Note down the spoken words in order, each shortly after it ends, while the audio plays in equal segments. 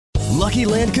Lucky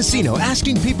Land Casino,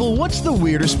 asking people, what's the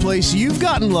weirdest place you've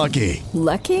gotten lucky?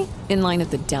 Lucky? In line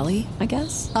at the deli, I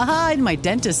guess? Aha, in my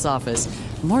dentist's office.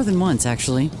 More than once,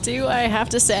 actually. Do I have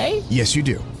to say? Yes, you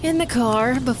do. In the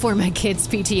car before my kids'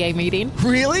 PTA meeting.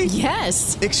 Really?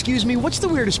 Yes. Excuse me, what's the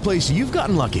weirdest place you've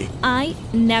gotten lucky? I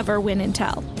never win and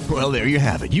tell. Well, there you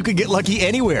have it. You can get lucky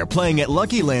anywhere, playing at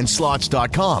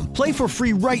LuckyLandSlots.com. Play for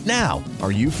free right now.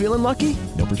 Are you feeling lucky?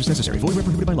 No purchase necessary. Void where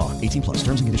prohibited by law. 18 plus.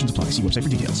 Terms and conditions apply. See website for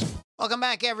details. Welcome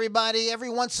back, everybody. Every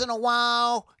once in a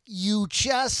while, you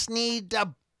just need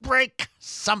to break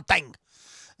something.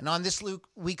 And on this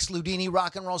week's Ludini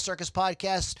Rock and Roll Circus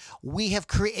podcast, we have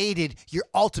created your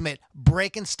ultimate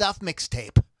Breakin' Stuff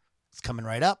mixtape. It's coming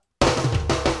right up.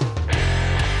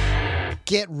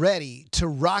 Get ready to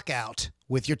rock out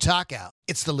with your talk out.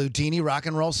 It's the Ludini Rock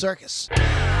and Roll Circus.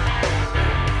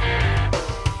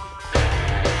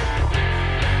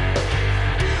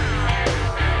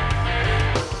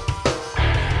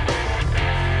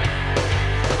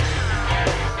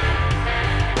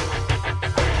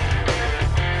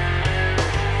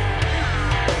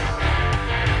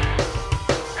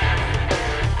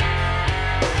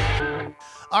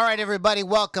 All right, everybody,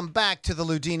 welcome back to the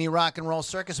Ludini Rock and Roll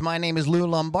Circus. My name is Lou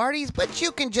Lombardi, but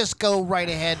you can just go right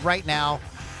ahead right now,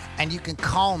 and you can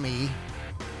call me...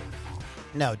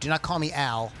 No, do not call me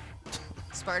Al.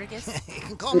 Spartacus? You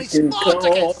can call me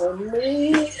Spartacus. Call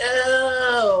me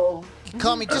Al.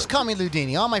 Just call me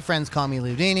Ludini. All my friends call me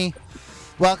Ludini.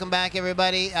 Welcome back,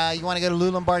 everybody. You want to go to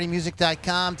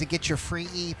LouLombardiMusic.com to get your free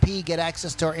EP, get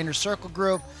access to our Inner Circle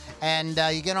group, and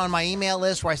you get on my email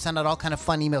list where I send out all kind of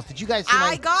fun emails. Did you guys see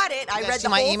I got it. I read the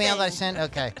my whole email thing. that I sent?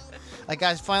 Okay. I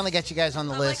guys finally got you guys on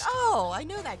the list. Like, oh, I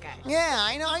know that guy. Yeah,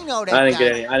 I know that I guy.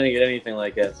 didn't get anything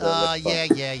like that. So Yeah.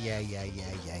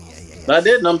 But I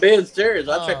did, and I'm being serious.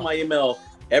 I Oh. check my email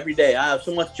every day. I have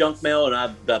so much junk mail, and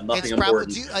I've got nothing It's probably-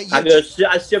 important.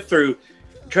 I sift through,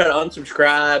 try to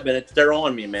unsubscribe, and they're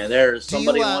on me, man. There's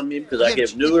somebody on me because I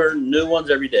give new ones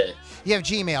every day. You have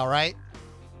Gmail, right?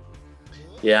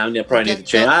 Yeah, I probably need to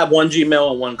change. I have one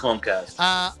Gmail and one Comcast.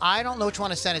 I don't know which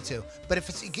one to send it to, but if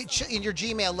it's in your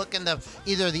Gmail, look in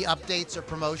either the updates or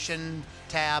promotion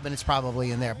tab, and it's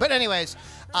probably in there. But anyways,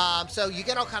 so you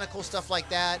get all kind of cool stuff like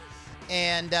that.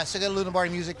 And so go to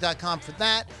LouLombardiMusic.com for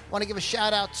that. Want to give a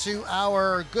shout out to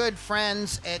our good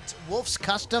friends at Wolf's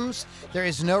Customs. There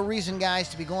is no reason, guys,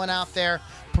 to be going out there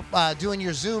doing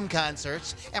your Zoom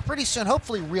concerts, and pretty soon,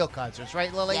 hopefully, real concerts,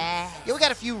 right, Lily? Yeah. Yeah, we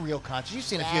got a few real concerts. You've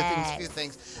seen a few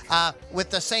things with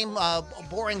the same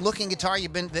boring-looking guitar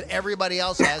that everybody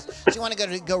else has. So you want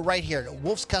to go right here to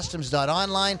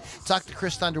wolfscustoms.online. Talk to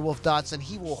Chris Thunderwolf Dotson.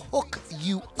 He will hook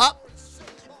you up.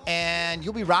 And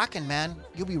you'll be rocking, man.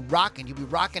 You'll be rocking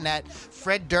that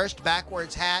Fred Durst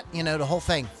backwards hat, the whole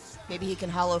thing. Maybe he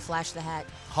can hollow flash the hat.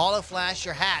 Hollow flash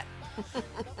your hat. All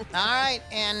right.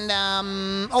 And,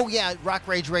 Rock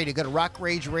Rage Radio. Go to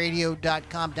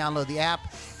rockrageradio.com, download the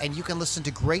app, and you can listen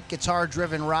to great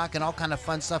guitar-driven rock and all kind of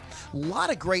fun stuff. A lot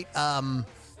of great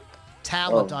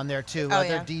talent on there, too.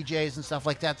 Other DJs and stuff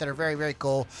like that are very, very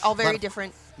cool. All very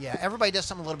different. Yeah, everybody does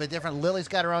something a little bit different. Lily's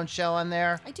got her own show on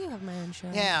there. I do have my own show.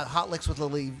 Yeah, Hot Licks with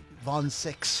Lily Von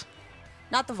 6.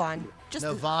 Not the Von. Just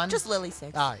No Von? Just Lily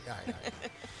 6. All right.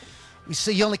 You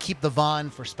see, you only keep the Von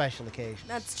for special occasions.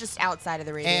 That's just outside of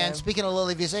the radio. And speaking of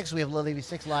Lily V6, we have Lily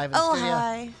V6 live in the Oh, studio.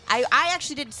 hi. I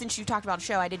actually did, since you talked about a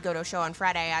show, I did go to a show on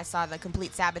Friday. I saw the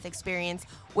Complete Sabbath Experience,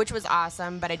 which was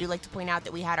awesome, but I do like to point out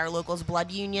that we had our locals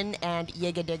Blood Union and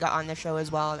Yiga Digga on the show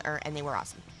as well, and they were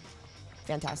awesome.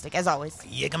 Fantastic, as always.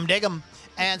 Yig'em digg'em.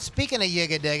 And speaking of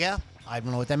Yiga Digga, I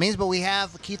don't know what that means, but we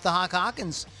have Keith the Hawk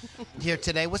Hawkins here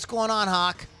today. What's going on,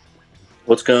 Hawk?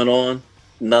 What's going on?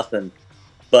 Nothing.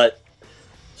 But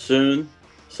soon,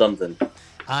 something.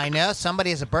 I know.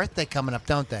 Somebody has a birthday coming up,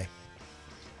 don't they?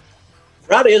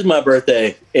 Friday is my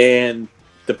birthday, and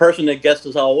the person that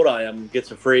guesses how old I am gets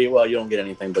a free, well, you don't get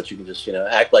anything, but you can just,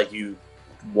 act like you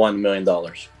won $1 million.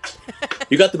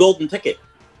 You got the golden ticket.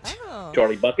 Oh.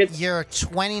 Charlie Buckets. You're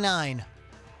 29.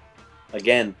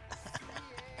 Again.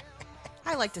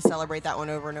 I like to celebrate that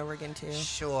one over and over again, too.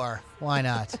 Sure. Why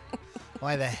not?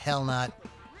 Why the hell not?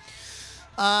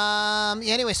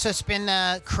 Anyway, so it's been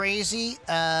crazy.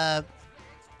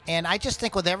 And I just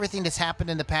think with everything that's happened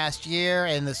in the past year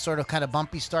and the sort of kind of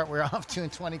bumpy start we're off to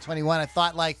in 2021, I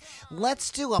thought,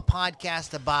 let's do a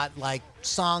podcast about,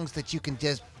 songs that you can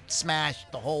just smash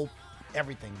the whole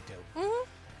everything you do. Mm-hmm.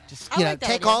 Just, idea.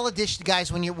 take all the dish,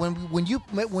 guys. When you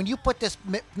put this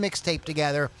mixtape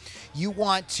together, you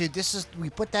want to. We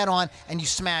put that on, and you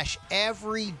smash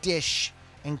every dish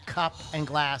and cup and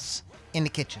glass in the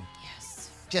kitchen.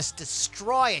 Yes. Just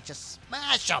destroy it. Just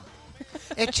smash them.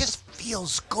 It just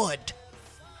feels good.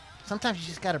 Sometimes you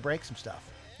just got to break some stuff.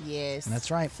 Yes.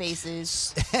 That's right.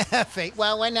 Faces.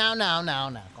 Well, now.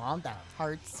 Calm down.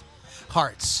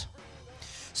 Hearts.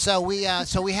 So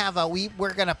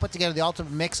we're gonna put together the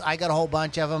ultimate mix. I got a whole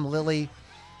bunch of them. Lily,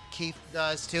 Keith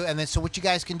does too. And then so what you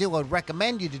guys can do, what I'd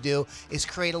recommend you to do, is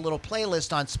create a little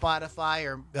playlist on Spotify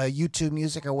or YouTube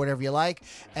Music or whatever you like.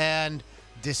 And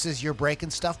this is your Breakin'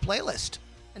 Stuff playlist.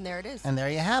 And there it is. And there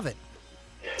you have it.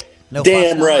 No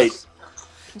Damn fuss, no right. fuss.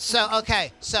 So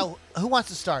okay. So who wants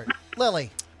to start? Lily.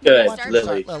 Good, Who wants to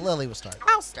Lily. Lily will start.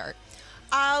 I'll start.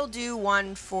 I'll do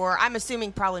one for, I'm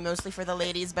assuming probably mostly for the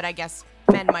ladies, but I guess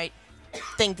men might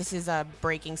think this is a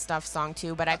Breaking Stuff song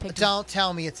too, but I picked... Don't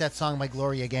tell me it's that song by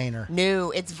Gloria Gaynor.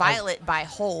 No, it's Violet by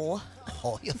Hole.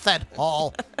 Oh, you said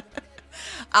Hole.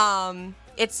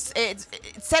 It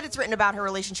said it's written about her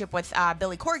relationship with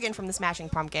Billy Corgan from the Smashing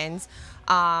Pumpkins.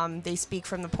 They speak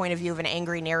from the point of view of an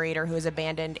angry narrator who has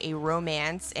abandoned a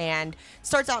romance, and it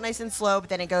starts out nice and slow, but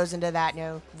then it goes into that,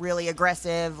 really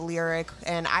aggressive lyric.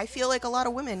 And I feel like a lot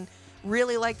of women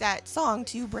really like that song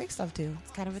to break stuff to.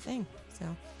 It's kind of a thing. So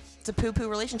it's a poo-poo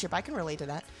relationship. I can relate to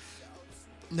that.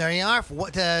 There you are.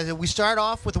 We start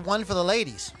off with one for the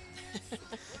ladies.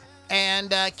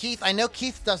 And Keith, I know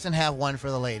Keith doesn't have one for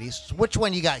the ladies. Which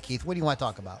one you got, Keith? What do you want to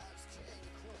talk about?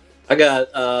 I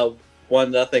got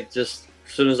one that I think just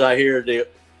as soon as I hear the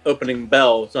opening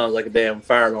bell, it sounds like a damn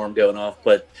fire alarm going off.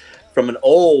 But from an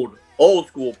old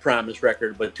school Primus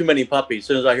record, but Too Many Puppies. As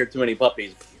soon as I hear Too Many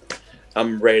Puppies,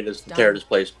 I'm ready to tear this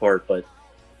place apart. But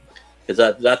it's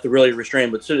not to really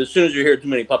restrain. But as soon as you hear Too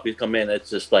Many Puppies come in, it's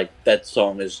just like that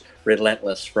song is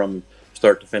relentless from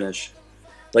start to finish.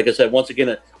 Like I said, once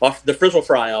again, off the Frizzle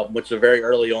Fry album, which is a very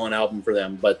early on album for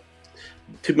them, but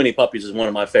Too Many Puppies is one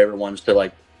of my favorite ones to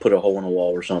like put a hole in a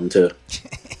wall or something too.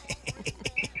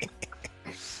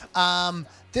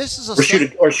 This is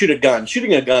shoot a gun.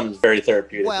 Shooting a gun is very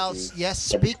therapeutic. Well, yes.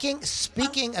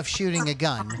 Speaking of shooting a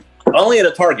gun, only at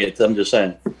a target. I'm just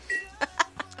saying.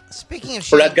 Speaking of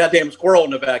For shooting, that goddamn squirrel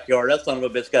in the backyard, that son of a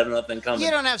bitch got nothing coming.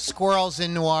 you don't have squirrels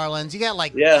in New Orleans. You got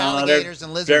like alligators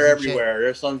and lizards. They're and shit. everywhere.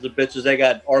 They're sons of bitches. They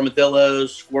got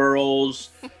armadillos, squirrels,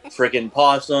 freaking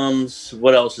possums.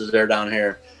 What else is there down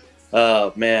here?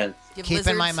 Oh man,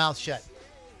 Keeping my mouth shut.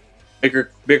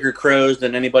 Bigger crows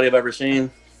than anybody I've ever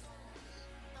seen.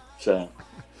 So,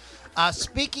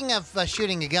 speaking of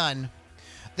shooting a gun,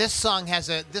 this song has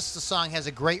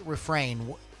a great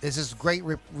refrain. This is a great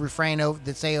refrain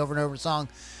that say over and over the song.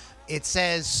 It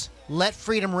says, "Let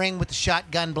freedom ring with the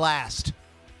shotgun blast,"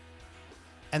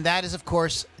 and that is, of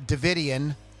course,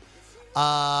 Davidian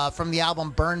from the album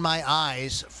 "Burn My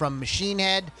Eyes" from Machine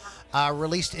Head,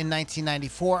 released in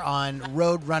 1994 on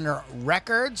Roadrunner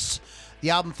Records. The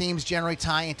album themes generally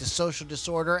tie into social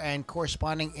disorder and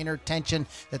corresponding inner tension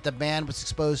that the band was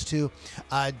exposed to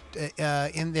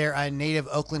in their native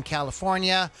Oakland,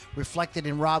 California, reflected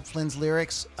in Rob Flynn's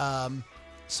lyrics,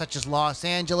 such as Los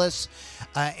Angeles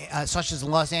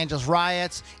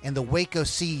riots and the Waco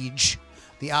siege.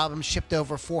 The album shipped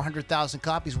over 400,000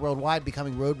 copies worldwide,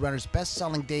 becoming Roadrunner's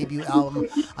best-selling debut album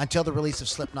until the release of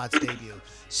Slipknot's debut.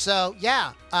 So,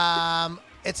 yeah,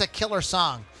 it's a killer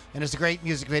song. And there's a great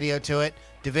music video to it.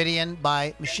 Davidian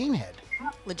by Machine Head.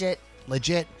 Legit.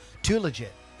 Too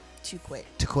legit. To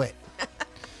quit.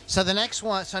 So the next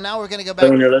one. So now we're going to go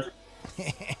back. on your list?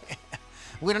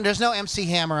 There's no MC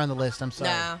Hammer on the list. I'm sorry.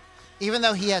 No. Even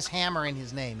though he has Hammer in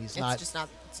his name, he's not. It's not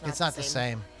the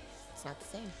same. It's not the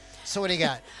same. So what do you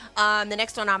got? The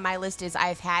next one on my list is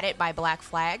I've Had It by Black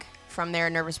Flag from their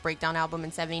Nervous Breakdown album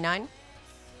in '79.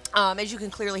 As you can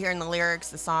clearly hear in the lyrics,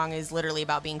 the song is literally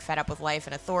about being fed up with life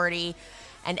and authority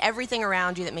and everything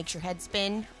around you that makes your head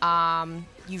spin.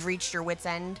 You've reached your wit's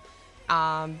end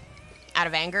out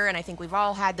of anger, and I think we've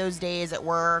all had those days at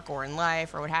work or in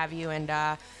life or what have you. And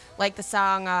like the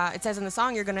song, it says in the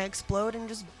song, you're going to explode and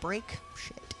just break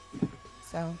shit.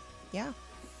 So, yeah.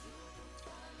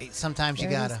 Sometimes you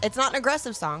gotta. It's not an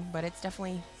aggressive song, but it's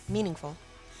definitely meaningful.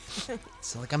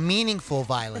 It's like a meaningful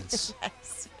violence.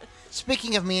 Yes.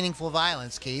 Speaking of meaningful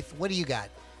violence, Keith, what do you got?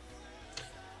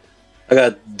 I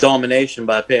got Domination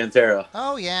by Pantera.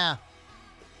 Oh, yeah.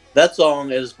 That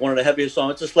song is one of the heaviest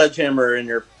songs. It's a sledgehammer in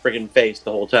your freaking face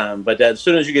the whole time. But as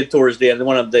soon as you get towards the end,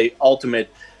 one of the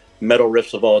ultimate metal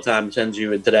riffs of all time sends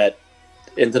you into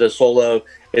the solo,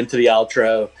 into the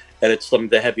outro, and it's some of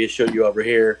the heaviest shit you ever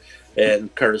hear.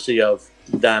 And courtesy of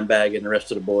Dimebag and the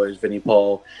rest of the boys, Vinnie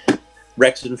Paul,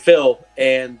 Rex and Phil,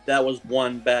 and that was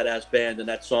one badass band in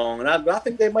that song. And I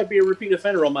think they might be a repeat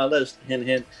offender on my list, hint,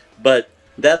 hint. But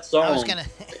that song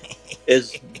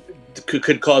is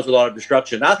could cause a lot of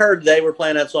destruction. I heard they were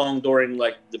playing that song during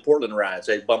like the Portland riots.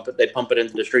 They pump it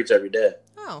into the streets every day.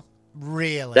 Oh,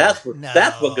 Really? That's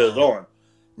what goes on.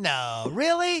 No,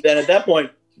 really? Then at that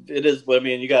point, it is. I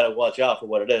mean, you got to watch out for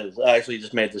what it is. I actually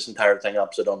just made this entire thing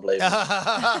up, so don't blame me.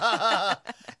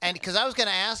 And because I was going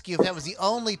to ask you if that was the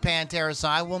only Pantera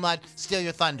song, I will not steal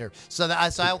your thunder. So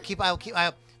I'll keep.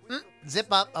 Zip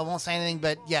up. I won't say anything,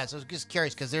 but yes, I was just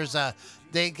curious because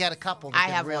they got a couple. That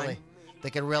I have one. They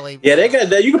could really. Yeah, they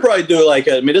got. You could probably do like.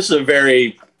 This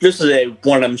is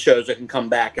one of them shows that can come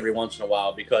back every once in a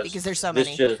while because there's so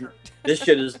many. This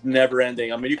shit is never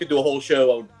ending. I mean, you could do a whole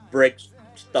show of break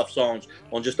stuff songs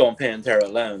on Pantera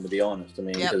alone. To be honest, I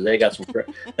mean, because they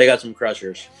got some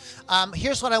crushers.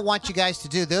 Here's what I want you guys to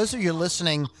do. Those of you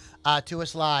listening to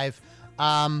us live,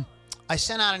 I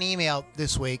sent out an email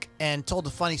this week and told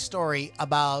a funny story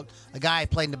about a guy I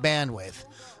played in the band with,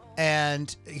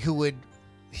 and he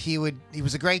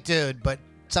was a great dude, but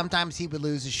sometimes he would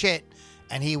lose his shit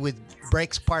and he would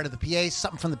break part of the PA,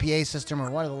 something from the PA system or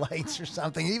one of the lights or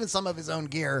something, even some of his own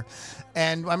gear.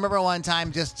 And I remember one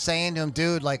time just saying to him,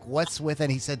 dude, like, what's with it?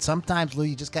 He said, sometimes, Lou,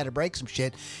 you just got to break some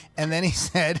shit. And then he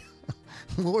said,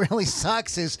 what really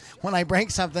sucks is when I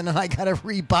break something and I got to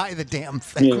rebuy the damn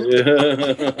thing.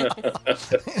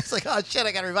 It's like, oh, shit,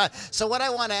 I got to rebuy. So what I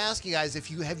want to ask you guys, have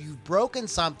you broken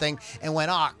something and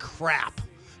went, oh, crap.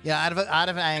 Yeah, out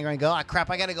of anger and go, oh, crap,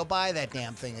 I got to go buy that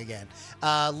damn thing again.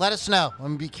 Let us know. I'm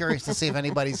going to be curious to see if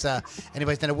anybody's done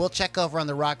it. We'll check over on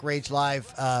the Rock Rage Live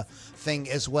thing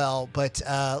as well. But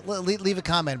leave a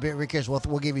comment. We're curious.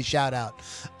 We'll give you a shout out.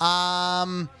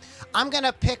 I'm going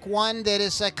to pick one that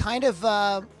is I'm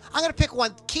going to pick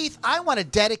one. Keith, I want to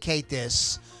dedicate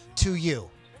this to you.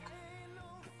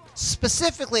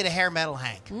 Specifically to Hair Metal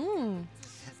Hank.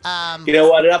 Mm. You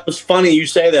know what? That was funny you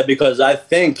say that because I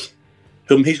think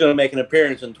he's going to make an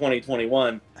appearance in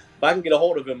 2021. If I can get a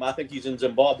hold of him, I think he's in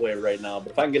Zimbabwe right now.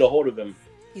 But if I can get a hold of him,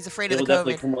 he's afraid of the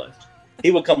COVID.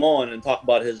 He would come on and talk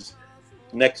about his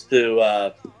next to.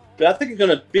 I think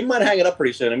he might hang it up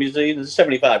pretty soon. I mean, he's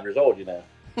 75 years old, you know.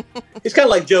 He's kind of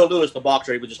like Joe Louis, the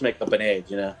boxer. He would just make up an age,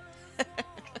 you know.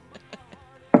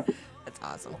 That's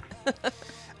awesome.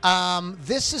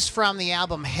 This is from the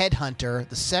album Headhunter,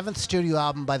 the 7th studio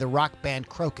album by the rock band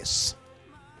Crocus.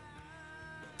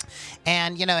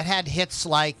 And, you know, it had hits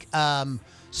like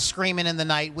Screaming in the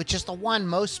Night, which is the one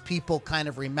most people kind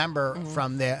of remember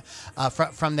from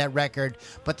that record.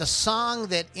 But the song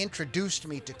that introduced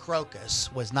me to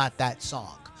Crocus was not that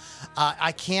song.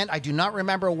 I do not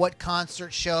remember what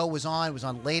concert show was on. It was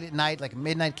on late at night, like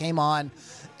midnight came on.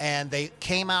 And they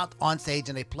came out on stage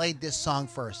and they played this song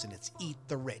first, and it's Eat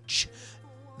the Rich.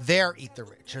 Their Eat the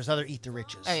Rich. There's other Eat the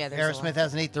Riches. Oh, yeah, Aerosmith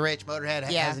has an Eat the Rich. Motorhead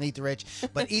has an Eat the Rich.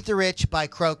 But Eat the Rich by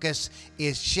Crocus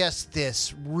is just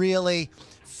this really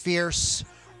fierce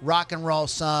rock and roll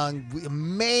song.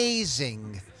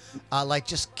 Amazing, like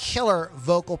just killer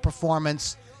vocal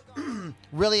performance.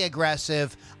 Really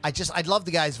aggressive. I love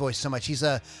the guy's voice so much. He's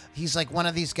like one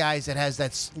of these guys that has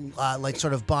that like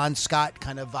sort of Bon Scott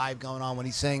kind of vibe going on when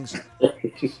he sings.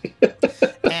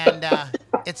 And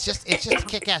it's just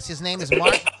kick-ass. His name is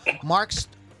Mark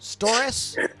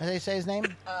Storis. How do they say his name?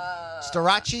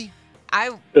 Storaci. I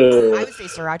would say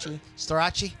Storaci.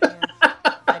 Storaci.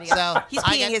 Yeah. So he's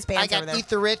peeing his pants I got over there. Eat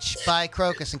the Rich by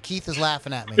Crocus, and Keith is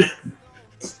laughing at me.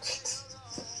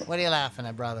 What are you laughing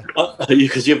at, brother?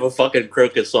 Because you have a fucking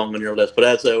Crocus song on your list, but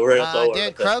that's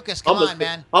dude, Crocus, come on,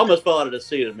 man. I almost fell out of the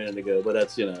seat a minute ago, but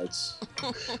that's it's.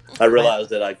 I realized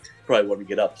that I probably wouldn't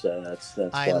get up, so that's.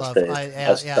 I'm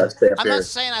not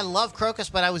saying I love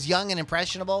Crocus, but I was young and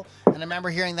impressionable, and I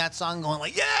remember hearing that song, going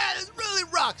like, "Yeah, it really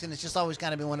rocks," and it's just always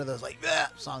kind of been one of those like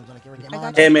songs when it came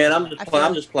on. Hey man, I'm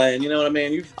just playing. You know what I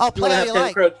mean? Play how you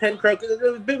like. 10 Crocus.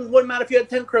 It wouldn't matter if you had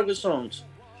 10 Crocus songs.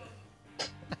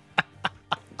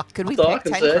 Could we pick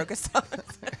 10 Crocus songs?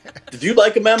 Did you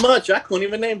like them that much? I couldn't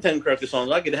even name 10 Crocus songs.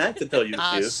 I could Hank to tell you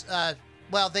a few.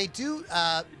 Well, they do.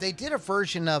 They did a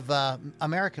version of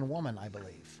American Woman, I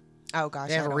believe. Oh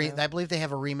gosh, I believe they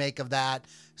have a remake of that.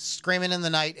 Screaming in the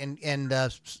Night and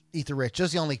Eat the Rich.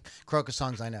 Those are the only Crocus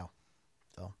songs I know.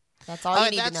 So that's all.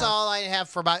 That's all I have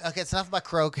for about. Okay, it's enough about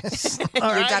Crocus.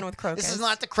 You're done with Crocus. This is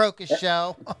not the Crocus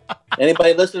show.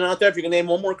 Anybody listening out there, if you can name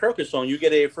one more Crocus song, you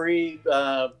get a free.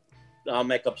 I'll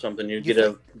make up something. You get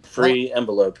a free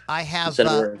envelope. I have send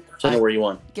it where you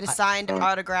want. Get a signed,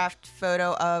 autographed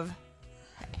photo of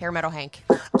Hair Metal Hank.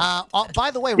 By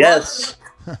the way, yes,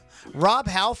 Rob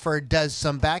Halford does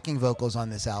some backing vocals on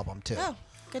this album too. Oh.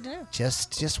 Good to know.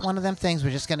 Just one of them things.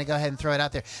 We're just going to go ahead and throw it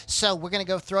out there. So we're going to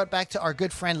go throw it back to our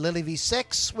good friend Lily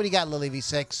V6. What do you got, Lily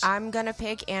V6? I'm going to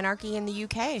pick Anarchy in the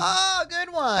UK. Oh, good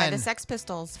one. By the Sex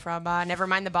Pistols from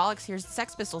Nevermind the Bollocks. Here's the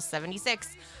Sex Pistols,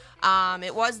 76.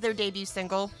 It was their debut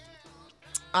single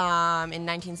in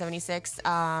 1976.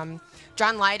 John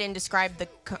Lydon described the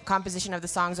composition of the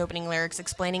song's opening lyrics,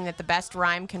 explaining that the best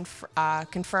rhyme that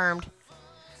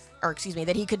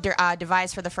he could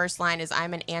devise for the first line is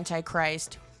 "I'm an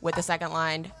antichrist," with the second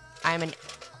line, "I'm an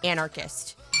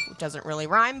anarchist," which doesn't really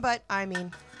rhyme, but I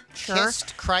mean, sure.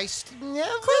 Kissed Christ.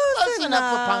 Yeah, close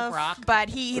enough for punk rock. But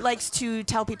he likes to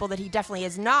tell people that he definitely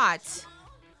is not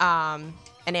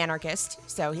an anarchist,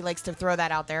 so he likes to throw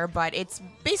that out there. But it's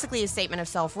basically a statement of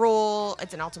self-rule.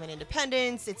 It's an ultimate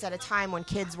independence. It's at a time when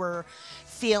kids were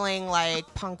feeling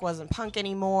like punk wasn't punk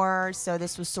anymore, so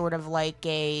this was sort of like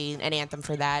an anthem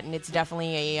for that, and it's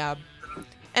definitely an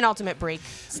ultimate break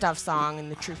stuff song in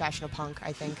the true fashion of punk,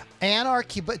 I think.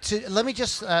 Anarchy, but let me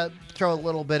just throw a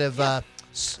little bit of let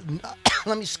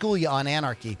me school you on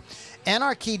anarchy.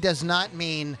 Anarchy does not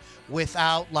mean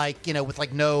without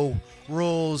with no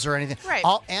rules or anything. Right.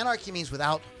 Anarchy means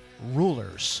without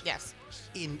rulers. Yes.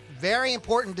 Very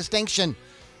important distinction.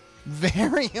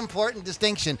 Very important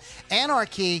distinction.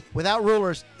 Anarchy without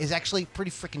rulers is actually pretty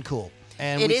freaking cool.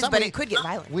 And it is, but it could get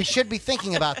violent. We should be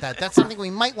thinking about that. That's something we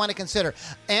might want to consider.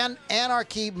 And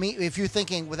anarchy, if you're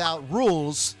thinking without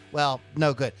rules, well,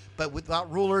 no good. But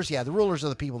without rulers, yeah, the rulers are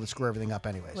the people that screw everything up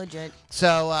anyways. Legit.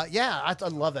 So, I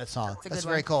love that song. That's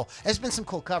very one. cool. There's been some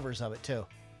cool covers of it, too.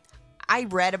 I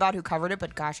read about who covered it,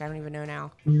 but gosh, I don't even know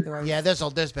now. Yeah,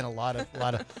 there's been a lot of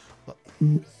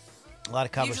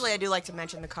covers. Usually I do like to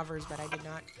mention the covers, but I did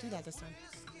not do that this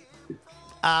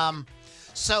time.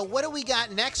 So what do we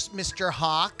got next, Mr.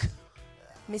 Hawk?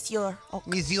 Monsieur Hawk.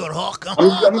 Monsieur Hawk.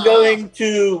 I'm going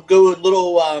to go a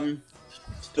little,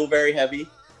 still very heavy,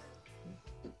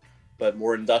 but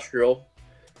more industrial.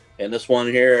 And this one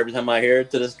here, every time I hear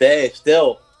it to this day,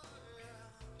 still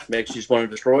makes you just want to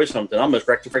destroy something. I almost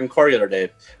wrecked a freaking car the other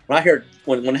day. When I hear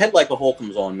when Head Like a Hole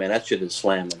comes on, man, that shit is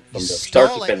slamming from the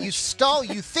start to finish. You stole,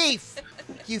 you thief,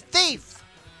 you thief.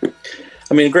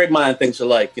 I mean, a great mind thinks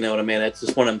alike. You know what I mean? It's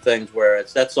just one of them things where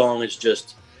that song is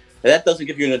just that doesn't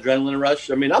give you an adrenaline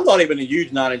rush. I mean, I'm not even a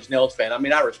huge Nine Inch Nails fan. I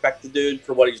mean, I respect the dude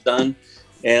for what he's done,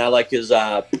 and I like his.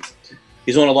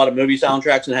 He's on a lot of movie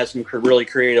soundtracks and has some really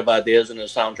creative ideas in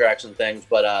his soundtracks and things.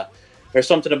 But there's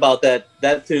something about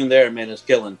that tune there, man, is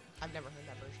killing. I've never heard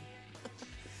that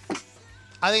version.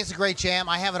 I think it's a great jam.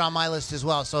 I have it on my list as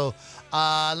well. So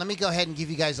let me go ahead and give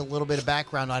you guys a little bit of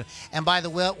background on it. And by the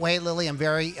way, Lily, I'm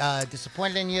very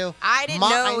disappointed in you. I didn't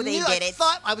know they did it.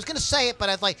 I was going to say it, but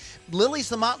I was like, Lily's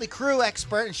the Motley Crue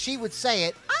expert, and she would say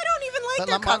it. I don't even like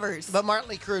their covers. But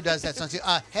Motley Crue does that song too.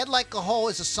 Head Like a Hole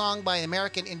is a song by the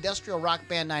American industrial rock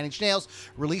band Nine Inch Nails,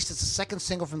 released as the second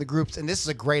single from the groups, and this is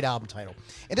a great album title.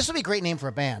 And this would be a great name for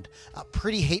a band.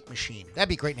 Pretty Hate Machine. That'd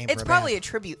be a great name for a band. It's probably a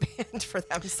tribute band for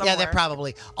them somewhere. Yeah, they're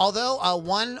probably. Although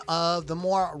one of the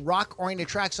more rock-oriented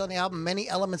tracks on the album, many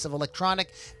elements of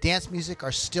electronic dance music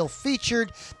are still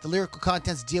featured. The lyrical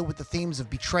contents deal with the themes of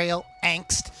betrayal,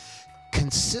 angst,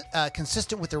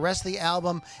 consistent with the rest of the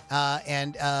album,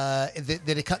 and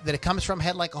that it comes from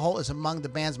Head Like a Hole is among the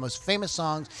band's most famous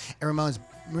songs and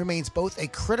remains both a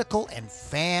critical and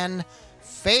fan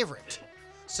favorite.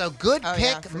 So good pick,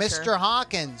 yeah, Mr. sure.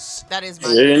 Hawkins. That is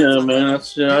my Yeah, man.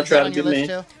 That's I try to give me.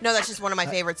 Too? No, that's just one of my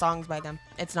favorite songs by them.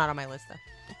 It's not on my list, though.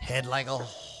 Head Like a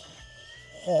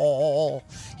Hole.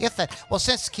 Yes, well,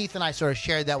 since Keith and I sort of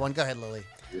shared that one, go ahead, Lily.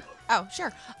 Oh,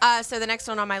 sure. So the next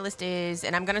one on my list is,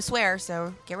 and I'm going to swear,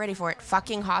 so get ready for it,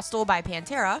 Fucking Hostile by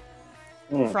Pantera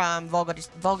from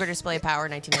Vulgar Display of Power,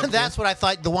 1992. That's what I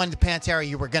thought, the one, the Pantera,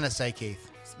 you were going to say, Keith.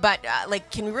 But,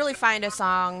 can we really find a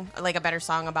song, like a better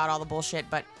song about all the bullshit?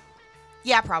 But,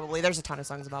 yeah, probably. There's a ton of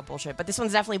songs about bullshit. But this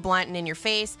one's definitely blunt and in your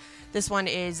face. This one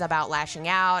is about lashing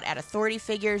out at authority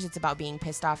figures. It's about being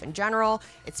pissed off in general.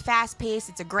 It's fast-paced.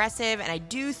 It's aggressive. And I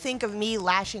do think of me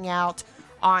lashing out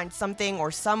on something or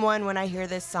someone when I hear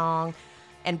this song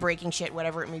and breaking shit,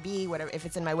 whatever it may be. Whatever, if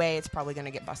it's in my way, it's probably going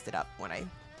to get busted up when I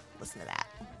listen to that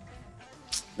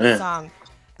song.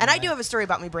 And I do have a story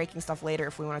about me breaking stuff later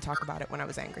if we want to talk about it when I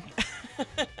was angry.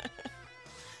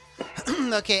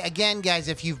 Okay, again, guys,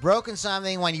 if you've broken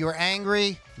something when you were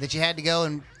angry that you had to go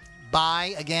and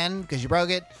buy again because you broke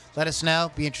it, let us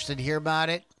know. Be interested to hear about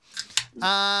it.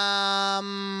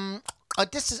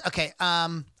 This is okay.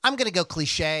 I'm gonna go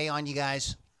cliche on you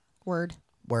guys. Word.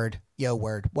 Yo,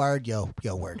 word.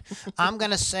 I'm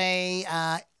gonna say,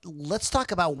 let's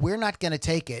talk about "We're Not Gonna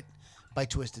Take It" by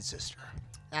Twisted Sister.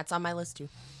 That's on my list too.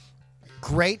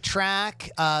 Great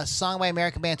track, song by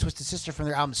American band Twisted Sister from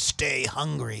their album Stay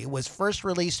Hungry. It was first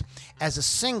released as a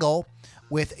single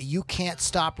with You Can't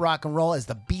Stop Rock and Roll as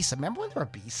the B-side. Remember when there were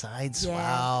B-sides? Yeah.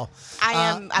 Wow.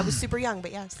 I was super young,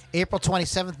 but yes. April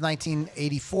 27th,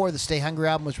 1984, the Stay Hungry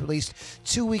album was released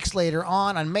 2 weeks later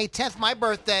on May 10th, my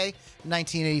birthday,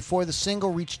 1984. The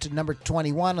single reached to number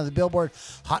 21 on the Billboard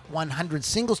Hot 100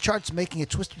 singles charts, making it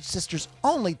Twisted Sister's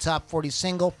only top 40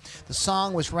 single. The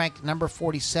song was ranked number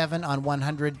 47 on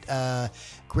 100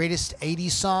 greatest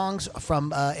 80s songs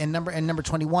and number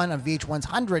 21 on VH1's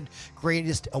 100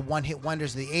 greatest one-hit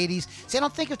wonders of the 80s. See, I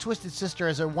don't think of Twisted Sister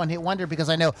as a one-hit wonder because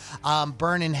I know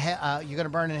Burn in Hell, You're Gonna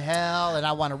Burn in Hell, and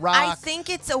I Want to Rock. I think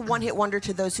it's a one-hit wonder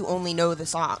to those who only know the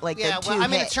song, like the two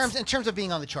hits. in terms of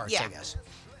being on the charts, Yeah. I guess.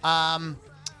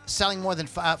 Selling more than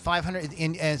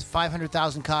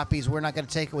 500,000 copies. We're Not Gonna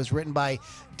Take It was written by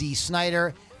Dee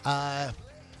Snider,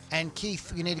 and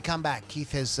Keith. You need to come back.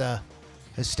 Keith has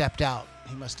stepped out.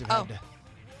 He must have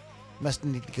must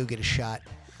need to go get a shot.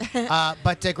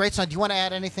 But great song. Do you want to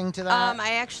add anything to that?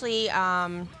 I actually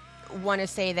want to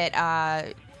say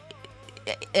that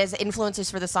as influences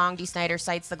for the song, Dee Snider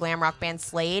cites the glam rock band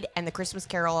Slade and the Christmas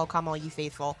Carol "O Come All You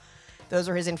Faithful." Those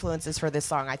are his influences for this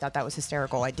song. I thought that was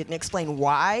hysterical. I didn't explain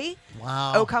why.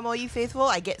 Wow. "O Come All You Faithful."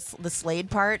 I get the Slade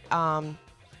part,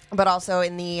 but also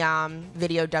in the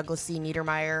video, Douglas C.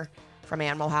 Niedermeyer from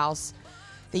Animal House,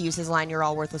 they use his line, "You're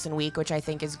all worthless and weak," which I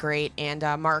think is great. And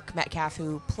Mark Metcalf,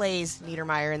 who plays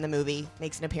Niedermeyer in the movie,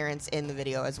 makes an appearance in the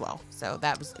video as well. So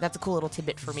that's a cool little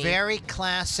tidbit for me. Very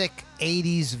classic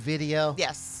 80s video.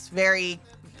 Yes, very.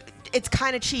 It's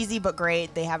kind of cheesy, but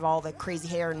great. They have all the crazy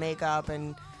hair and makeup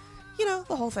and,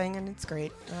 the whole thing, and it's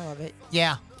great. I love it.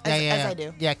 Yeah. As I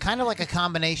do. Yeah, kind of like a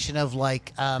combination of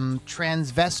like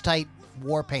transvestite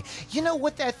war paint. You know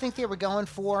what I think they were going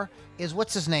for is,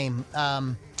 what's his name?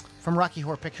 From Rocky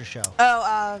Horror Picture Show.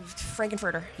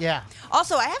 Frankenfurter. Yeah.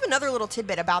 Also, I have another little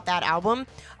tidbit about that album,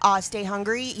 Stay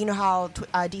Hungry. You know how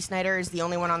Dee Snider is the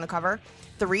only one on the cover?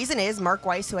 The reason is Mark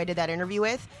Weiss, who I did that interview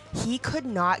with, he could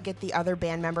not get the other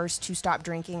band members to stop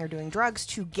drinking or doing drugs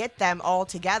to get them all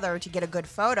together to get a good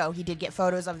photo. He did get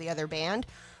photos of the other band,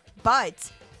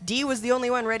 but Dee was the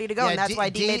only one ready to go, and that's why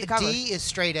Dee made the cover. Dee is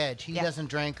straight edge. He doesn't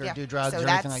drink or do drugs so or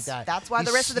anything like that. That's why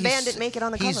the rest of the band didn't make it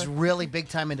on the cover. He's really big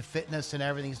time into fitness and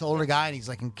everything. He's an older guy, and he's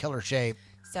like in killer shape.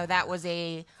 So I thought that was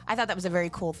a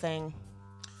very cool thing.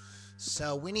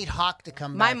 So we need Hawk to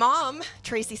come My back. mom,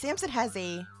 Tracy Sampson, has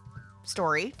a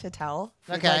story to tell. If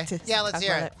you'd Okay. like to Yeah, let's talk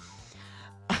hear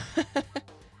about it.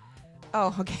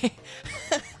 Oh, okay.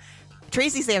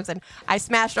 Tracy Sampson. I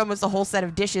smashed almost a whole set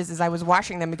of dishes as I was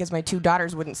washing them because my two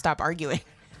daughters wouldn't stop arguing.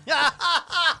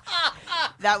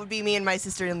 That would be me and my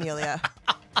sister Amelia.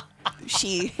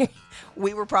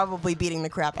 We were probably beating the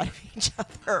crap out of each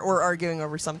other or arguing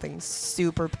over something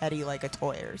super petty like a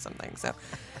toy or something. So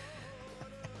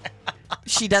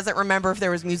she doesn't remember if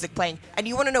there was music playing. And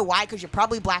you want to know why? Because you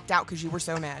probably blacked out because you were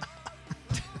so mad.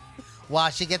 Wow,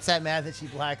 she gets that mad that she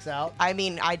blacks out. I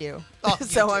mean, I do. Oh,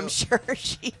 so you I'm do. sure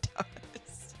she does.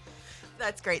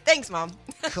 That's great. Thanks, Mom.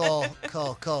 Cool.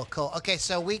 Okay,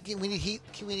 so we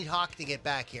need Hawk to get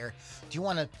back here. Do you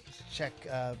want to check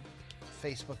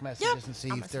Facebook messages and see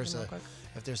I'll if message there's him a real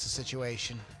quick.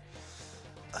 situation?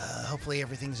 Hopefully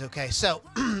everything's okay. So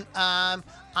I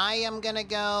am gonna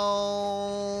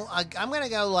go. I'm gonna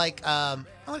go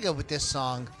with this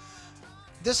song.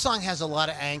 This song has a lot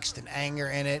of angst and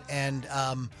anger in it, and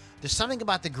there's something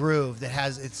about the groove that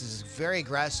it's very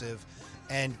aggressive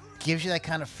and gives you that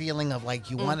kind of feeling of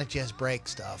like you want to just break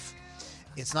stuff.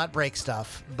 It's not break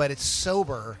stuff, but it's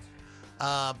Sober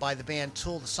by the band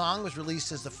Tool. The song was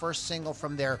released as the first single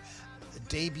from their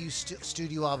debut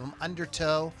studio album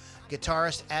Undertow.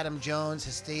 Guitarist Adam Jones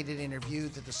has stated in an interview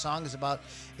that the song is about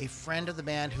a friend of the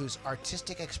band whose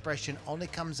artistic expression only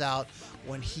comes out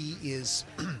when he is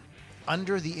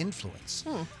under the influence.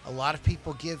 A lot of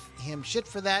people give him shit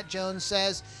for that, Jones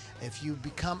says. If you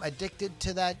become addicted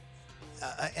to that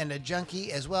and a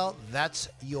junkie as well, that's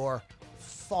your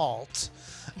fault.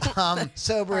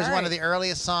 Sober is one of the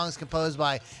earliest songs composed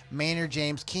by Maynard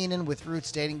James Keenan, with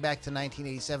roots dating back to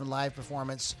 1987 live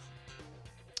performance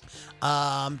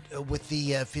with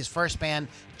his first band,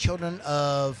 Children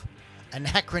of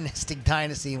Anachronistic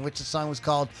Dynasty, in which the song was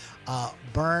called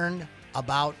Burn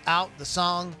About Out. The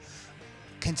song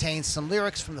contains some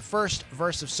lyrics from the first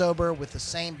verse of Sober with the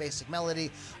same basic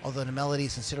melody, although the melody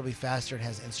is considerably faster and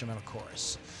has an instrumental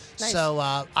chorus. Nice.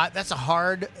 So that's a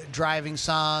hard driving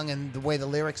song, and the way the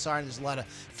lyrics are,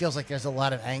 feels like there's a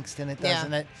lot of angst in it,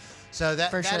 doesn't it? So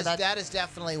that is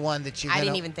definitely one that I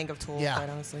didn't even think of Tool, quite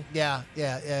honestly. Yeah.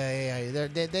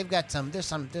 They've got there's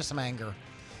some anger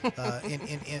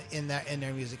in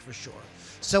their music for sure.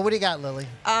 So what do you got, Lily?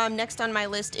 Next on my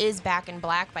list is Back in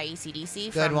Black by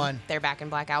AC/DC. Good from one. Their Back in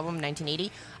Black album,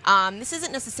 1980. This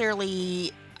isn't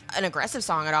necessarily an aggressive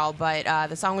song at all, but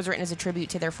the song was written as a tribute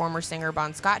to their former singer,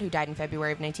 Bon Scott, who died in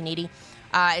February of 1980.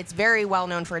 It's very well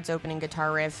known for its opening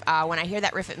guitar riff. When I hear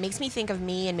that riff, it makes me think of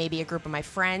me and maybe a group of my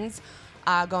friends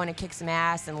going to kick some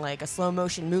ass in like a slow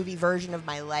motion movie version of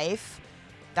my life.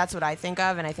 That's what I think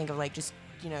of, and I think of like just,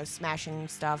 smashing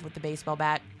stuff with the baseball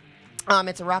bat.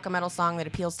 It's a rock and metal song that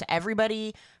appeals to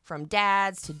everybody, from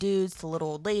dads to dudes to little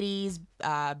old ladies,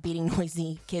 beating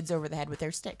noisy kids over the head with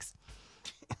their sticks.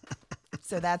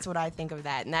 So that's what I think of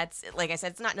that. And that's, like I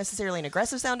said, it's not necessarily an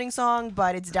aggressive sounding song,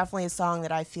 but it's definitely a song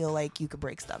that I feel like you could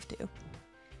break stuff to.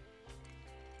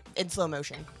 In slow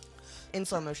motion. In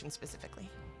slow motion specifically.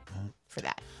 For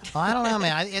that. Well, I don't know,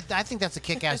 man. I think that's a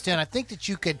kick-ass tune. I think that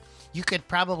you could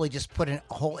probably just put a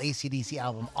whole AC/DC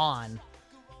album on.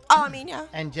 Oh, I mean, yeah.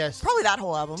 And just... Probably that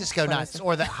whole album. Just go nuts.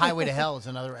 Or the Highway to Hell is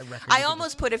another record. I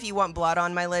almost put If You Want Blood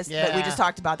on my list, but we just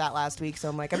talked about that last week, so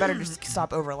I'm like, I better just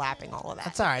stop overlapping all of that.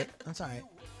 That's all right.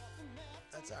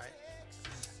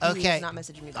 Okay. He's not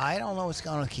messaging me back. I don't know what's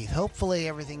going on with Keith. Hopefully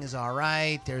everything is all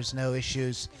right. There's no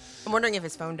issues. I'm wondering if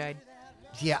his phone died.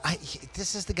 Yeah,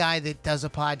 this is the guy that does a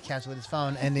podcast with his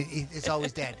phone, and it's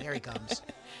always dead. Here he comes.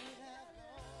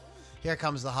 Here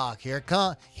comes the hawk. Here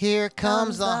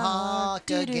comes the hawk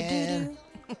again.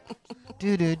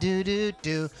 Do do do do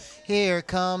do. Here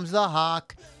comes the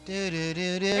hawk. Do do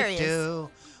do do do.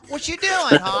 What you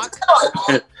doing, Hawk?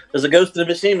 There's a ghost in the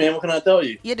machine, man. What can I tell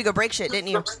you? You had to go break shit, didn't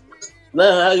you?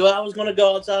 No, I was going to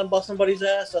go outside and bust somebody's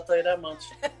ass. I'll tell you that much.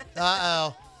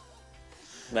 Uh-oh.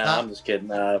 Nah, I'm just kidding.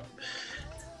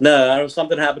 No,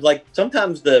 something happened. Like,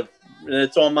 sometimes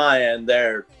it's on my end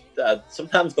there.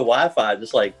 Sometimes the Wi-Fi,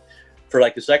 just like, for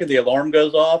like a second, the alarm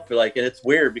goes off. And it's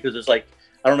weird because it's like,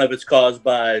 I don't know if it's caused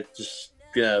by just,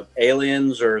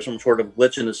 aliens or some sort of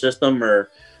glitch in the system, or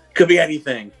could be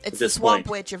anything. It's the Swamp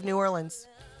Witch of New Orleans.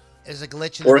 There's a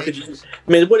glitch in the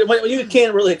matrix. You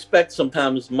can't really expect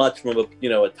sometimes much from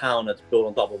a town that's built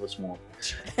on top of a swamp.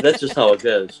 That's just how it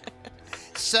goes.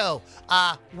 So,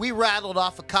 we rattled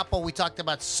off a couple. We talked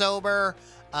about Sober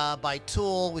by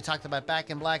Tool. We talked about Back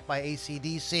in Black by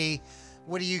AC/DC.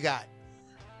 What do you got?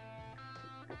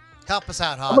 Help us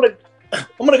out, Hawk.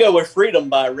 I'm gonna go with Freedom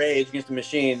by Rage Against the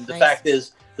Machine. The fact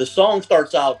is, the song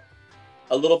starts out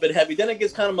a little bit heavy, then it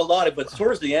gets kind of melodic, but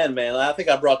towards the end, man, I think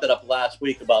I brought that up last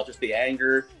week about just the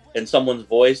anger in someone's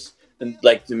voice, and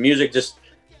like the music just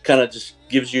kind of just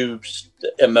gives you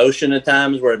emotion at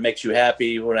times where it makes you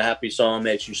happy. When a happy song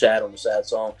makes you sad on a sad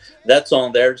song, that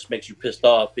song there just makes you pissed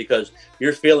off because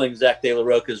you're feeling Zach De La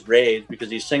Rocha's rage because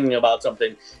he's singing about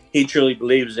something he truly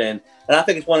believes in. And I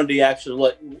think it's one of the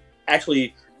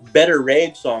actually better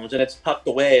Rage songs, and it's tucked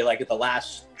away like at the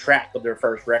last track of their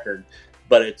first record.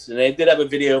 But and they did have a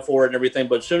video for it and everything.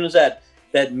 But as soon as that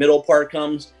middle part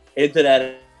comes into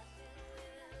that,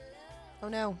 oh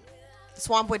no, the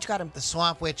Swamp Witch got him. The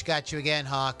Swamp Witch got you again,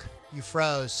 Hawk. You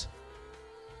froze.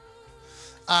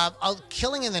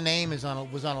 Killing in the Name was on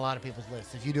a lot of people's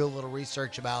lists. If you do a little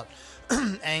research about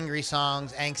angry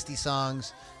songs, angsty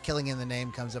songs, Killing in the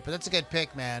Name comes up. But that's a good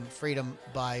pick, man. Freedom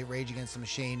by Rage Against the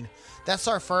Machine. That's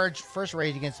our first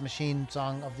Rage Against the Machine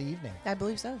song of the evening. I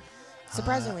believe so.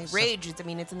 Surprisingly, Rage. It's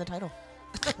in the title.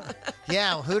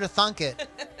 Yeah, who'da thunk it?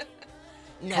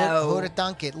 No, who'da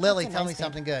thunk it? Lily, tell me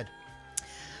something good.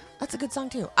 That's a good song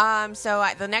too. So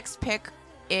the next pick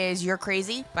is "You're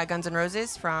Crazy" by Guns N'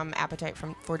 Roses from Appetite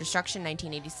for Destruction,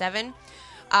 1987.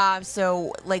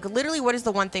 So literally, what is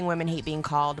the one thing women hate being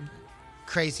called?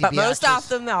 Crazy. But most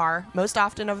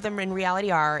often of them in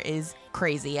reality is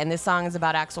crazy. And this song is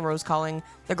about Axl Rose calling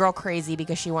the girl crazy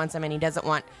because she wants him and she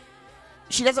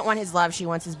doesn't want his love. She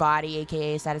wants his body,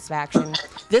 aka satisfaction.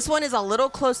 This one is a little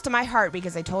close to my heart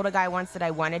because I told a guy once that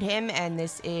I wanted him, and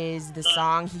this is the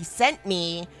song he sent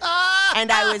me.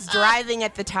 And I was driving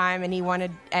at the time, and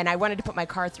I wanted to put my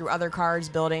car through other cars,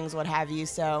 buildings, what have you.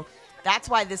 So that's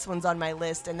why this one's on my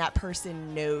list, and that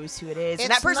person knows who it is. And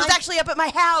that person's actually up at my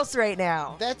house right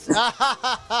now. That's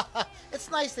it's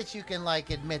nice that you can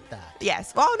admit that.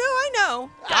 Yes. Well, no,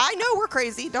 I know we're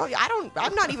crazy.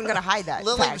 I'm not even gonna hide that.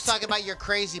 Lily was talking about "You're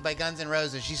Crazy" by Guns N'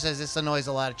 Roses. She says this annoys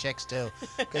a lot of chicks too,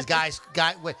 because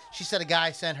she said a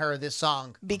guy sent her this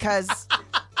song because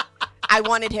I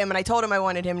wanted him, and I told him I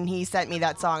wanted him, and he sent me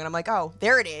that song, and I'm like, oh,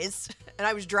 there it is. And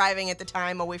I was driving at the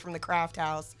time away from the craft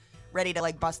house, ready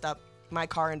to bust up my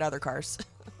car and other cars.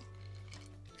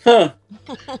 Huh.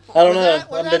 I don't know.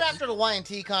 Was that after the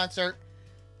Y&T concert?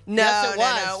 No, Yes, it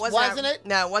was. no, it wasn't. Wasn't it?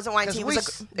 No, it wasn't Wine Tea. It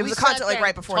was a we concert sat like there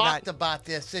right before and that. talked about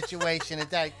this situation at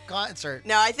that concert.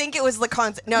 No, I think it was the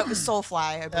concert. No, it was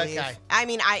Soulfly, I believe. Okay. I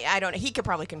mean, I don't know. He could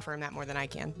probably confirm that more than I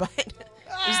can, but it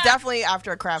was definitely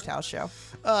after a Craft House show.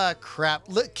 Crap.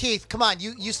 Look, Keith, come on.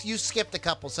 You skipped a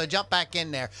couple, so jump back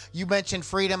in there. You mentioned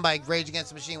Freedom by Rage Against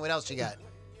the Machine. What else you got?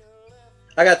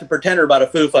 I got the Pretender by the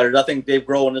Foo Fighters. I think Dave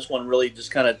Grohl in this one really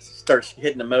just kind of starts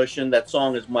hitting emotion. That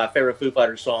song is my favorite Foo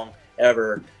Fighters song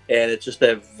ever, and it's just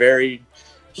a very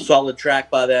solid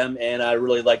track by them, and I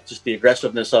really like just the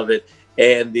aggressiveness of it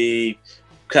and the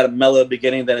kind of mellow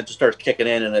beginning. Then it just starts kicking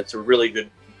in, and it's a really good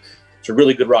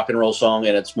rock and roll song,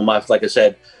 and it's like I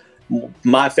said,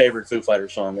 my favorite Foo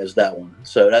Fighters song is that one.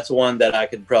 So that's the one that I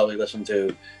could probably listen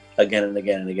to again and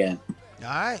again and again. All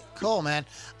right, cool, man.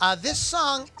 This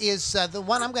song is the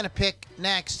one I'm going to pick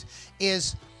next.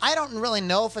 I don't really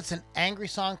know if it's an angry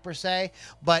song per se,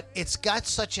 but it's got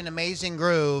such an amazing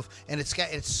groove, and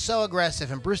it's so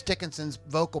aggressive. And Bruce Dickinson's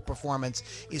vocal performance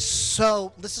is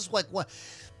so. This is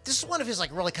one of his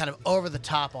like really kind of over the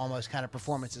top almost kind of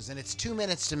performances, and it's 2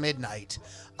 Minutes to Midnight.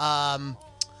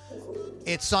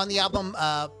 It's on the album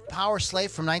Power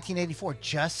Slave from 1984,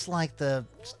 just like the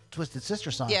Twisted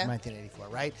Sister song from 1984,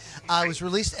 right? It was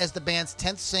released as the band's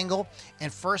 10th single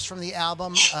and first from the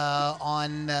album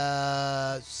on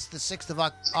the 6th of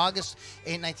August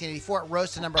 1984. It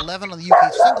rose to number 11 on the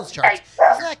UK singles charts.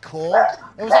 Isn't that cool?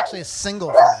 It was actually a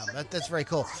single for them. That's very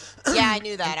cool. Yeah, I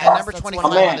knew that. And number 25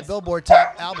 on the Billboard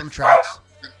Top Album Tracks.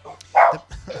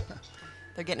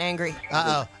 They're getting angry.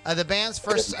 The band's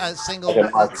first single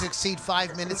to exceed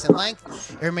 5 minutes in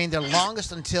length. It remained their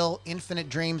longest until Infinite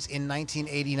Dreams in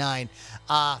 1989.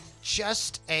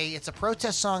 It's a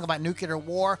protest song about nuclear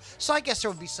war, so I guess there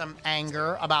would be some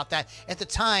anger about that. At the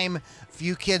time, if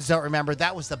you kids don't remember,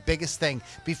 that was the biggest thing.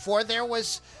 Before there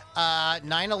was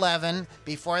 9/11,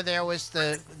 before there was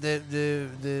the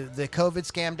COVID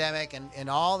scamdemic and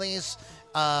all these,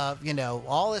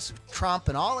 all this Trump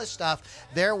and all this stuff,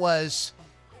 there was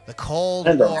the Cold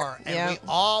War, and we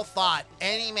all thought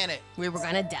any minute we were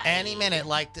gonna die. Any minute,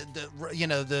 like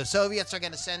the Soviets are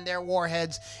gonna send their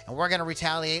warheads, and we're gonna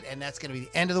retaliate, and that's gonna be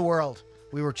the end of the world.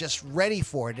 We were just ready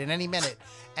for it at any minute,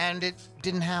 and it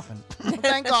didn't happen.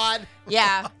 Thank God.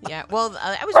 Yeah. Well,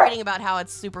 I was reading about how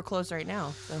it's super close right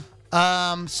now.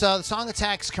 So the song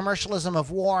attacks commercialism of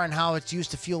war and how it's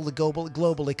used to fuel the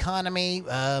global economy.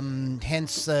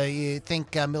 Hence, you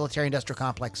think military-industrial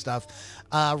complex stuff.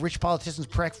 Rich politicians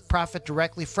profit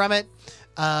directly from it.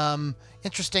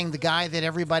 Interesting, the guy that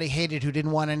everybody hated who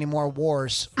didn't want any more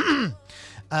wars,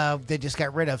 they just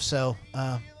got rid of. So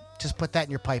just put that in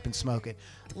your pipe and smoke it.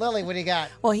 Lily, what do you got?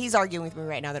 Well, he's arguing with me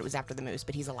right now that it was after the moose,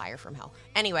 but he's a liar from hell.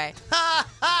 Anyway.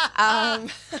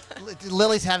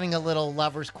 Lily's having a little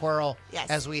lover's quarrel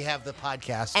as we have the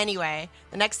podcast. Anyway,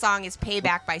 the next song is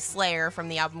Payback by Slayer from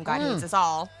the album God Hates Us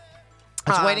All.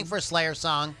 I was waiting for a Slayer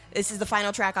song. This is the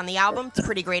final track on the album. It's a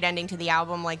pretty great ending to the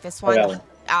album like this one. The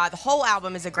whole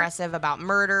album is aggressive about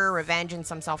murder, revenge, and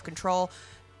some self-control.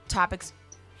 Topics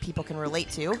people can relate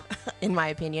to, in my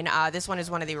opinion. This one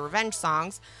is one of the revenge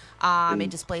songs. It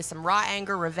displays some raw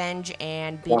anger, revenge,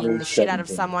 and beating the shit out of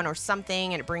someone or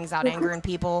something, and it brings out anger in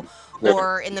people.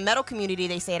 Or in the metal community,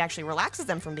 they say it actually relaxes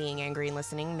them from being angry and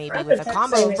listening, maybe with a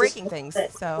combo of breaking things.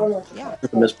 So, yeah.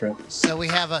 Misprint. So we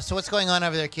have so what's going on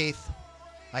over there, Keith?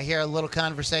 I hear a little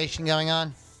conversation going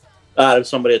on. There's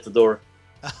somebody at the door.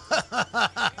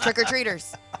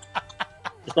 Trick-or-treaters.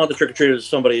 It's not the trick-or-treaters. It's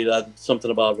somebody,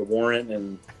 something about a warrant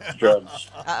and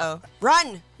drugs. Uh-oh.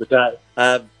 Run! Which I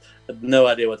have no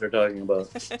idea what they're talking about.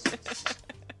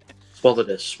 Swallow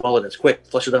this. Quick,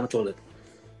 flush it down the toilet.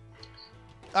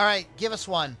 All right, give us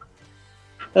one.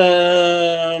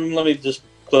 Let me just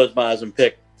close my eyes and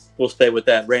pick. We'll stay with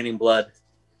that. Raining Blood.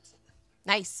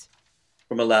 Nice.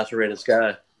 From a Lacerated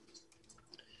Sky.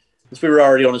 Since we were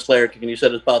already on the Slayer kick, and you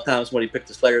said it's about time somebody picked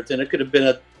the Slayer thing, it could have been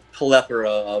a plethora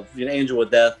of Angel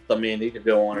of Death. I mean, he could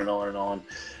go on and on and on.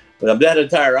 But that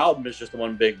entire album is just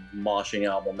one big moshing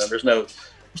album. And there's not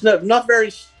a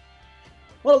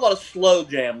lot of slow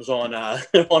jams on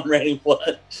on Raining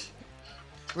Blood.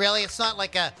 Really, it's not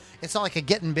like a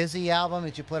Getting Busy album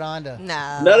that you put on to.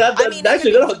 No.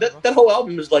 That whole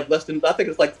album is like less than, I think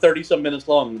it's like 30-some minutes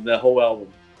long. That whole album.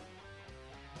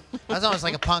 That's almost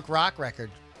like a punk rock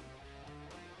record.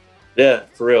 Yeah,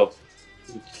 for real.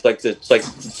 It's like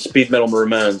speed metal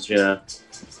Ramones, you know.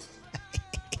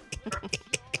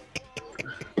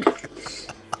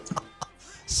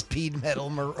 Speed metal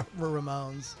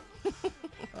Ramones.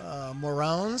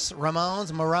 Ramones,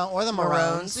 or the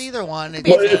Maroons. Either one.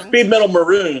 Speed metal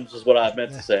Maroons is what I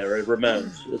meant to say, right?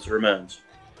 Ramones. It's Ramones.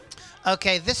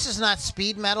 Okay, this is not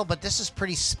speed metal, but this is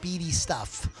pretty speedy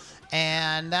stuff.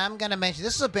 And I'm going to mention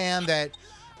this is a band that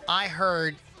I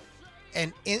heard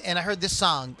and I heard this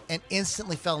song and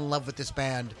instantly fell in love with this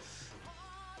band.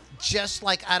 Just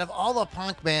like out of all the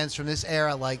punk bands from this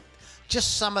era, like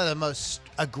just some of the most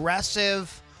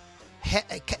aggressive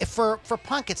for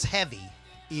punk it's heavy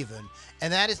even.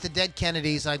 And that is the Dead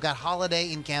Kennedys. I've got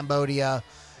Holiday in Cambodia,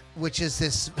 which is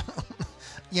this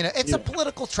it's a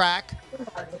political track,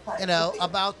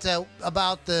 about the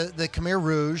Khmer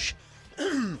Rouge.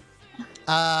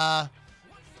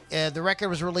 The record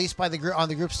was released by the group on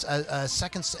the group's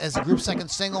second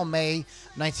single, May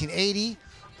 1980,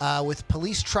 with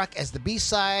Police Truck as the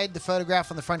B-side. The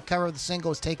photograph on the front cover of the single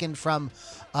was taken from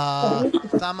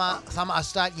Thama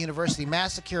Astat University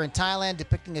massacre in Thailand,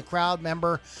 depicting a crowd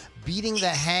member beating the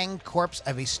hanged corpse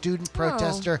of a student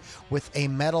protester with a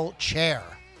metal chair.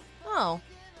 Oh.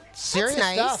 Serious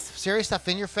That's nice. stuff. Serious stuff.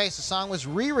 In Your Face. The song was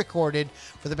re-recorded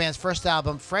for the band's first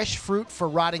album, Fresh Fruit for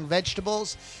Rotting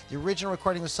Vegetables. The original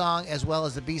recording of the song, as well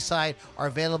as the B-side, are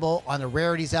available on the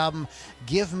Rarities album,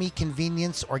 Give Me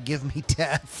Convenience or Give Me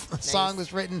Death. The song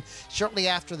was written shortly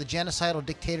after the genocidal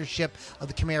dictatorship of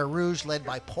the Khmer Rouge, led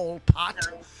by Pol Pot.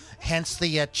 Hence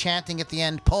the chanting at the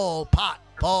end, Pol Pot,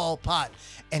 Pol Pot.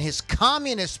 And his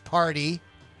Communist Party,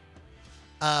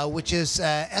 which is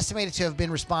estimated to have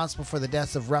been responsible for the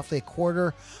deaths of roughly a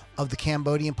quarter of the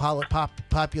Cambodian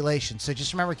population. So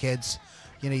just remember, kids,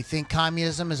 you think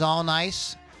communism is all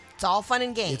nice. It's all fun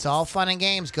and games. It's all fun and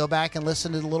games. Go back and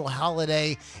listen to the little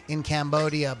Holiday in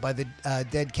Cambodia by the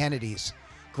Dead Kennedys.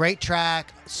 Great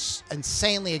track,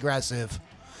 insanely aggressive.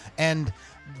 And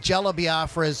Jello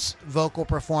Biafra's vocal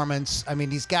performance, I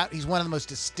mean, he's one of the most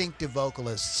distinctive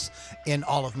vocalists in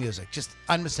all of music. Just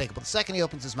unmistakable. The second he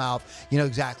opens his mouth, you know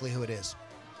exactly who it is.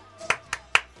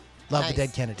 Love the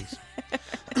Dead Kennedys.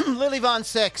 Lily Von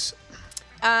Six.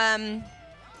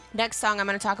 Next song I'm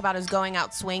going to talk about is Going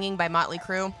Out Swinging by Motley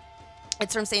Crue.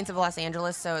 It's from Saints of Los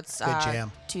Angeles, so it's good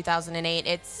jam.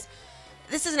 2008.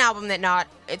 This is an album that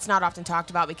it's not often talked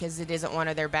about because it isn't one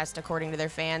of their best according to their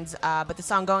fans. But the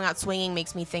song Going Out Swinging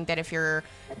makes me think that if you're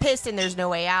pissed and there's no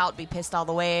way out, be pissed all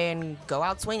the way and go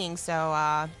out swinging. So,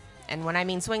 and when I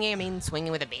mean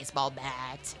swinging with a baseball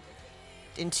bat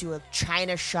into a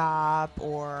china shop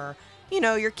or,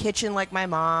 your kitchen like my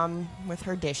mom with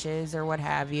her dishes or what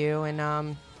have you.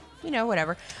 And,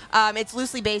 whatever. It's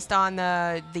loosely based on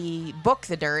the book,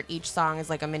 The Dirt. Each song is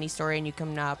like a mini story and you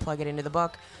can plug it into the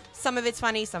book. Some of it's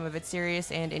funny, some of it's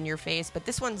serious and in your face, but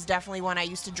this one's definitely one I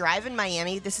used to drive in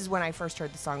Miami. This is when I first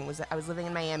heard the song. I was living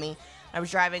in Miami. I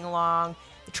was driving along.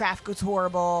 The traffic was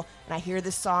horrible, and I hear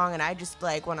this song, and I just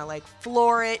want to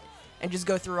floor it and just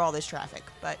go through all this traffic.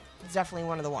 But it's definitely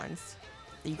one of the ones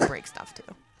that you can break stuff to.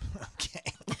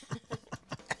 Okay.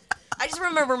 I just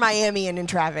remember Miami and in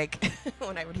traffic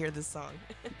when I would hear this song.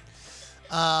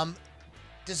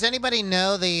 Does anybody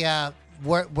know the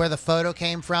where the photo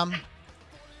came from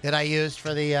that I used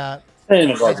for the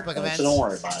Facebook events? Don't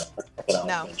worry about it.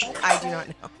 No, I do not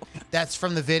know. That's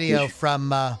from the video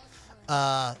from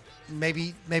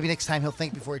maybe next time he'll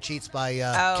think before he cheats by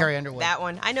Carrie Underwood. That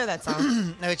one. I know that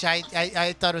song. Which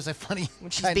I thought was a funny.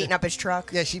 When she's beating up his truck.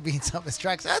 Yeah, she beats up his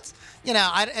truck. So that's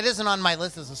it isn't on my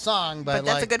list as a song, but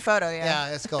that's a good photo. Yeah.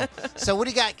 Yeah, that's cool. So what do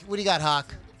you got? What do you got,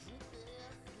 Hawk?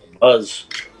 Buzz.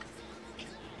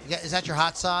 Is that your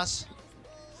hot sauce?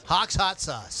 Hawk's hot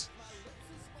sauce.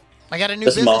 I got a new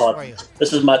business for you.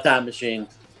 This is my time machine.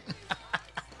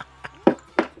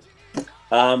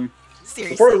 Seriously.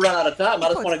 Before we run out of time, I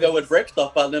just want to go with Break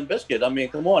Stuff by Limp Bizkit. I mean,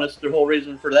 come on, that's the whole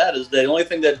reason for that is the only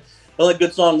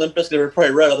good song Limp Bizkit ever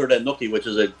probably wrote other than Nookie, which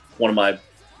is one of my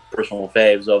personal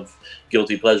faves of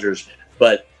guilty pleasures.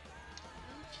 But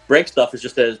Break Stuff is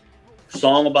just a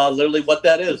song about literally what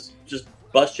that is. Just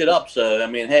bust shit up. So, I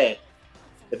mean, hey,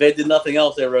 if they did nothing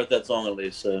else, they wrote that song at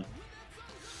least. So.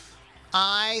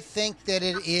 I think that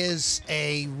it is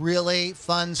a really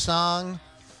fun song.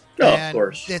 Oh, and of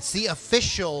course. It's the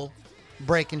official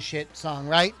Breakin' Shit song,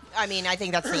 right? I mean, I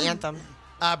think that's the anthem.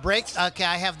 Okay,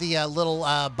 I have the little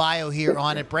bio here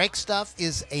on it. Break Stuff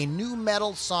is a new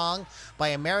metal song by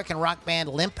American rock band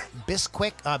Limp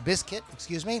Bizkit,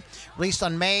 released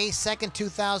on May 2nd,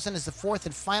 2000, is the fourth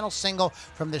and final single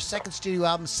from their second studio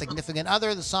album, Significant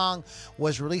Other. The song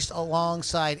was released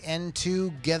alongside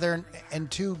N2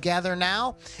 Gather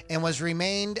Now and was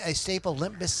remained a staple of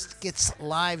Limp Bizkit's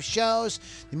live shows.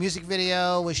 The music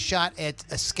video was shot at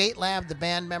a skate lab. The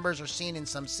band members are seen in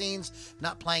some scenes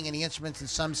not playing any instruments. In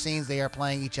some scenes, they are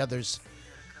playing each other's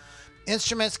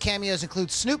Instruments cameos include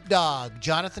Snoop Dogg,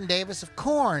 Jonathan Davis of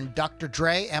Korn, Dr.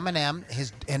 Dre, Eminem,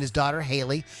 and his daughter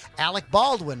Haley, Alec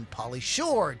Baldwin, Pauly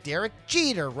Shore, Derek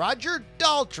Jeter, Roger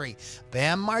Daltrey,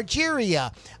 Bam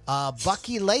Margera,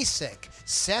 Bucky Lasik,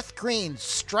 Seth Green,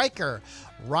 Stryker,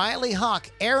 Riley Hawk,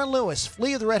 Aaron Lewis,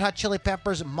 Flea of the Red Hot Chili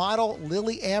Peppers, model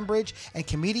Lily Ambridge, and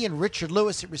comedian Richard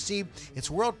Lewis. It received its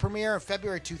world premiere in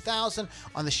February 2000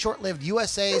 on the short-lived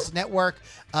USA's network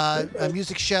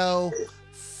music show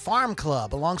Farm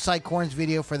Club. Alongside Korn's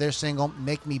video for their single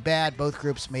Make Me Bad, both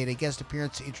groups made a guest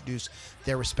appearance to introduce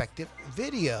their respective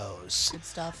videos. Good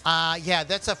stuff. Yeah,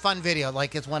 that's a fun video.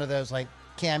 Like, it's one of those like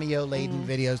cameo-laden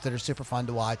videos that are super fun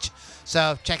to watch.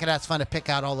 So check it out. It's fun to pick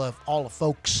out all the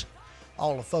folks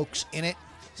in it.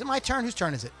 Is it my turn? Whose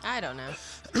turn is it? I don't know.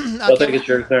 I think it's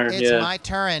your turn. It's my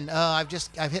turn. I'm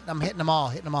hitting them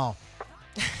all.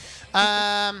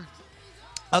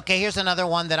 Okay, here's another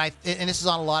one that and this is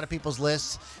on a lot of people's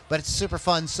lists, but it's a super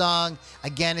fun song.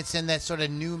 Again, it's in that sort of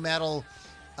new metal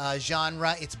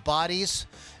genre. It's Bodies,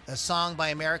 a song by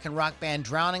American rock band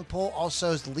Drowning Pool.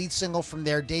 Also is the lead single from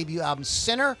their debut album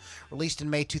Sinner, released in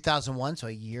May 2001, so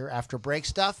a year after Break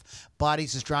Stuff.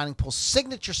 Bodies is Drowning Pool's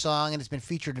signature song and has been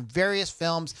featured in various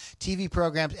films, TV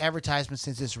programs, advertisements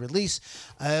since its release.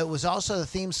 It was also the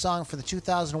theme song for the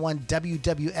 2001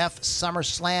 WWF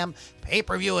SummerSlam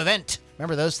pay-per-view event.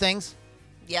 Remember those things?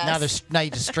 Yes. Now you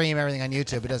just stream everything on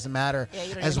YouTube. It doesn't matter. Yeah,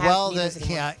 you don't As even well, have music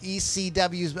anymore.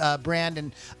 ECW's brand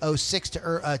in 2006 to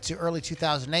early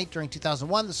 2008. During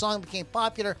 2001, the song became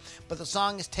popular, but the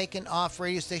song is taken off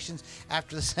radio stations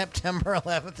after the September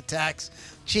 11th attacks.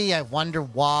 Gee, I wonder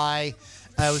why.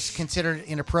 It was considered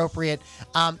inappropriate.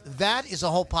 That is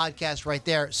a whole podcast right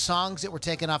there. Songs that were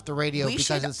taken off the radio We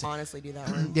because should honestly do that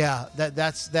one. Yeah,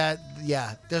 that's.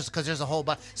 Yeah, there's a whole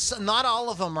bunch. So not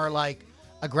all of them are like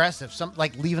aggressive. Some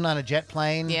like leaving on a jet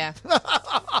plane. Yeah.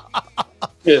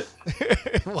 Yeah.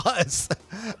 It was.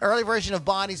 Early version of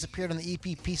Bodies appeared on the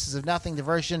EP Pieces of Nothing. The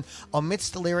version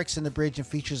omits the lyrics in the bridge and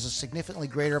features a significantly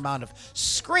greater amount of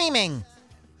screaming.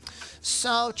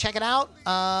 So check it out.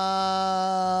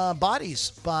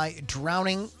 Bodies by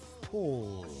Drowning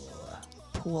Pool.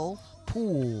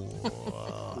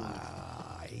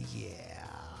 Yeah.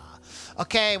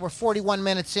 Okay, we're 41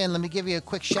 minutes in. Let me give you a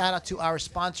quick shout out to our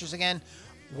sponsors again.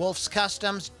 Wolf's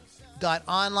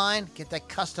Customs.online. Get that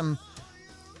custom,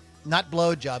 not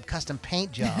blow job, custom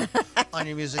paint job on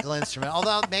your musical instrument.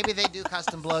 Although maybe they do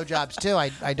custom blow jobs too. I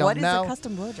don't know. What is a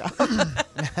custom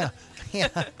blowjob? Yeah.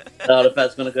 Doubt if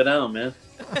that's gonna go down, man.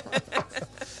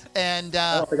 And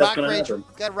don't think that's gonna happen.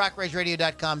 go to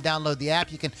rockrageradio.com, download the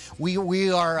app. You can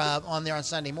we are on there on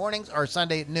Sunday mornings or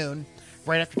Sunday at noon,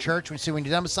 right after church. When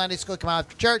you're done with Sunday school, come out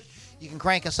after church. You can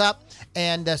crank us up.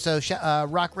 And so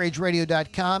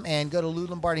rockrageradio.com and go to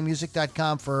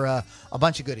LouLombardiMusic.com for a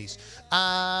bunch of goodies.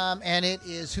 And it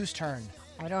is whose turn?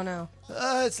 I don't know.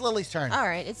 It's Lily's turn. All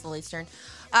right, it's Lily's turn.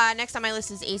 Next on my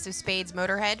list is Ace of Spades,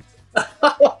 Motorhead.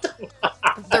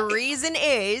 The reason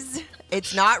is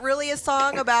it's not really a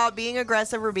song about being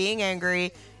aggressive or being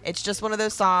angry. It's just one of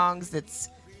those songs that's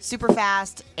super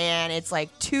fast, and it's like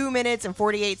 2 minutes and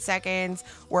 48 seconds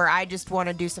where I just want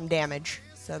to do some damage.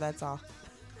 So that's all.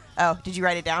 Oh, did you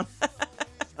write it down?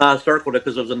 I circled it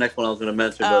because it was the next one I was going to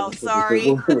mention. Oh,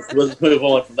 sorry. Let's move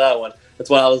on from that one. That's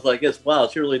why I was like, yes, wow,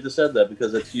 she really just said that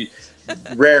because it's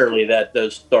rarely that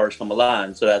those stars come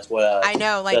aligned. So that's why I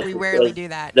know, like we rarely do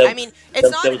that. I mean,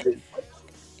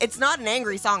 it's not an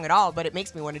angry song at all, but it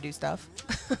makes me want to do stuff.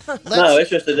 No, it's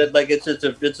just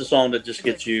it's a song that just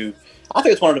gets you. I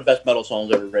think it's one of the best metal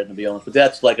songs ever written, to be honest. But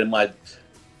that's like in my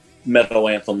metal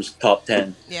anthems top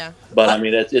 10. Yeah. But I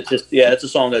mean, it's a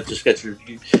song that just gets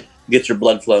your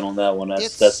blood flowing on that one.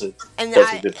 That's a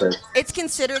good thing. It's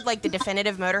considered like the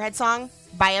definitive Motorhead song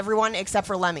by everyone except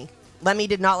for Lemmy. Lemmy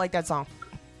did not like that song.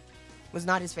 Was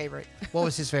not his favorite. What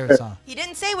was his favorite song? He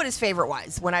didn't say what his favorite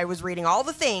was. When I was reading all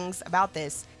the things about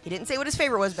this, he didn't say what his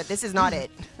favorite was, but this is not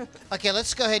it. Okay,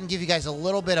 let's go ahead and give you guys a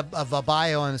little bit of a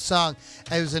bio on the song.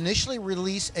 It was initially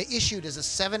issued as a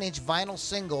 7-inch vinyl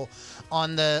single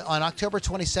on October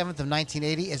 27th of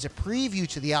 1980 as a preview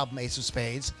to the album Ace of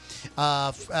Spades.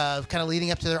 Kind of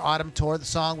leading up to their autumn tour, the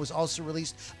song was also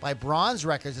released by Bronze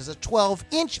Records as a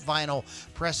 12-inch vinyl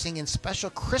pressing in special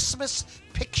Christmas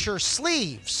picture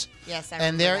sleeves. Yes, I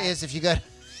and there that. is, if you go to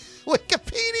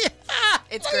Wikipedia,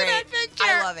 it's look great. at that picture.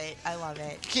 I love it.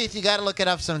 love it. Keith, you got to look it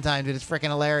up sometime, dude. It's freaking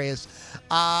hilarious.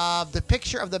 The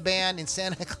picture of the band in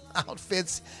Santa Claus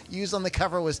outfits used on the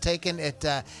cover was taken at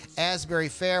Asbury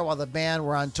Fair while the band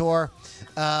were on tour.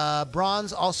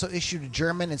 Bronze also issued a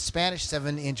German and Spanish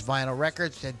 7-inch vinyl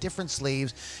records that had different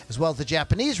sleeves, as well as the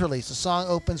Japanese release. The song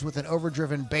opens with an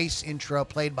overdriven bass intro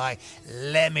played by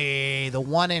Lemmy, the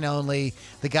one and only,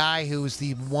 the guy who's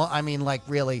the one, I mean, like,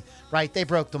 really, right? They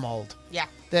broke the mold. Yeah.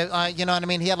 You know what I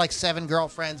mean? He had like 7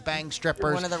 girlfriends, banged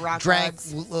strippers. One of the rock drank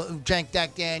gods. Drank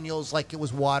Jack Daniels like it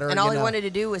was water. And all he wanted to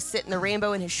do was sit in the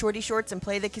rainbow in his shorty shorts and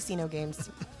play the casino games.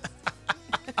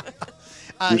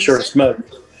 I'm sure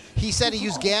smoked. He said he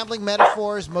used gambling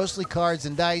metaphors, mostly cards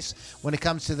and dice. When it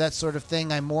comes to that sort of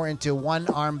thing, I'm more into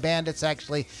one-armed bandits,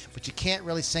 actually. But you can't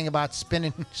really sing about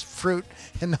spinning fruit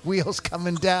and the wheels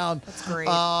coming down. That's great.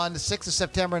 On the 6th of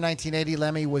September 1980,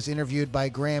 Lemmy was interviewed by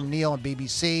Graham Neal on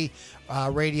BBC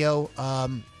radio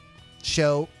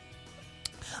show.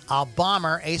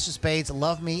 Bomber, Ace of Spades,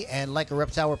 Love Me, and Like a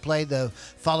Reptile were played the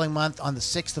following month. On the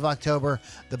 6th of October,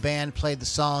 the band played the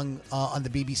song on the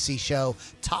BBC show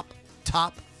Top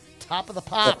of the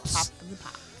Pops.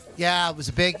 Yeah, it was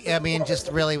a big, I mean, just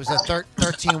really, it was a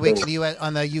 13 weeks in the US,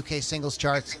 on the UK singles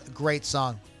charts. Great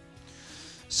song.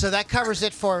 So that covers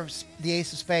it for the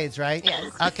Ace of Spades, right?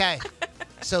 Yes. Okay.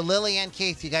 So Lily and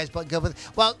Keith, you guys both go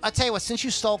with. Well, I'll tell you what, since you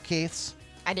stole Keith's.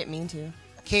 I didn't mean to.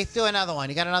 Keith, do another one.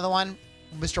 You got another one?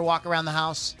 Mr. Walk Around the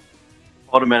House?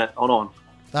 Hold a minute. Hold on.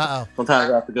 Uh-oh. Sometimes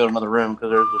I have to go to another room because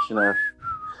there's just,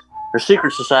 there's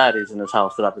secret societies in this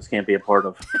house that I just can't be a part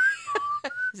of.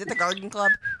 Is it the garden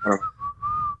club?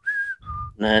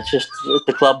 Nah, it's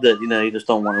the club that, you just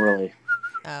don't want to really.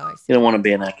 Oh, I see. You don't want to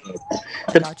be in that club.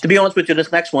 To be honest with you,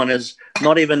 this next one is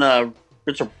not even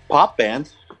it's a pop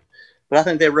band, but I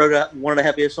think they wrote out one of the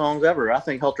heaviest songs ever. I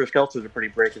think Helter Skelter is a pretty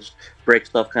break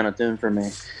stuff kind of tune for me.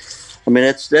 I mean,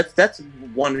 that's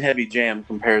one heavy jam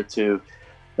compared to,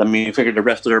 I mean, you figure the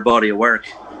rest of their body of work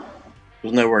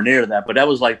was nowhere near that, but that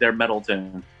was like their metal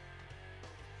tune.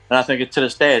 And I think to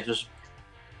this day,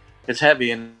 it's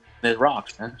heavy and it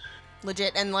rocks, man.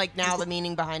 Legit, and like now the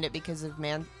meaning behind it because of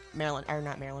Charles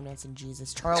Manson.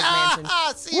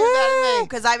 See, you got it,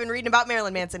 Because I've been reading about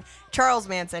Marilyn Manson. Charles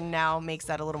Manson now makes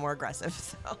that a little more aggressive.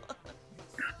 So.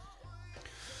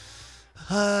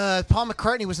 Paul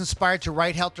McCartney was inspired to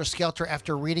write Helter Skelter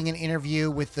after reading an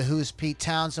interview with The Who's Pete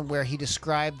Townsend where he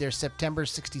described their September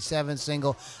 1967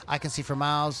 single, I Can See for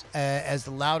Miles, as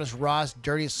the loudest, rawest,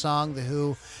 dirtiest song The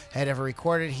Who had ever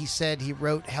recorded. He said he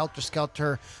wrote Helter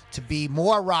Skelter to be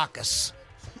more raucous.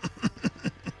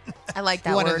 I like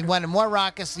that He wanted more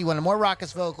raucous. He wanted more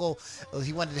raucous vocal.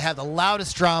 He wanted to have the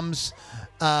loudest drums,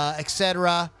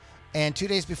 etc. And 2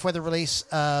 days before the release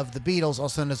of The Beatles,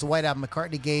 also known as the White Album,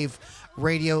 McCartney gave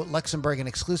Radio Luxembourg an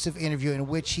exclusive interview in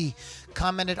which he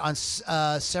commented on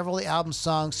several of the album's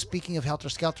songs. Speaking of Helter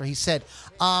Skelter, he said,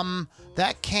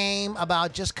 that came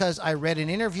about just because I read an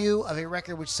interview of a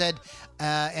record which said,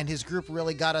 and his group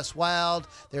really got us wild.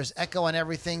 There's echo on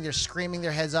everything. They're screaming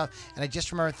their heads off. And I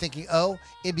just remember thinking, oh,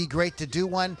 it'd be great to do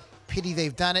one. Pity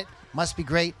they've done it. Must be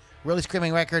great. Really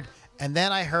screaming record. And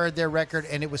then I heard their record,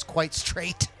 and it was quite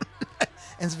straight.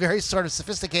 And it's very sort of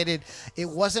sophisticated. It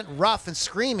wasn't rough and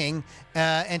screaming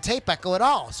and tape echo at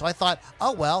all. So I thought,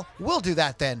 oh, well, we'll do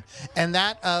that then. And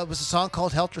that was a song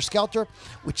called Helter Skelter,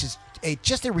 which is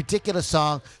just a ridiculous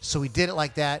song. So we did it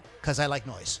like that because I like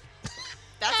noise.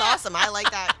 That's awesome. I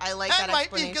like that. I like that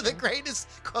might be explanation. the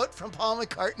greatest quote from Paul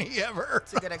McCartney ever.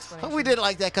 It's a good explanation. We did it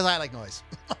like that because I like noise.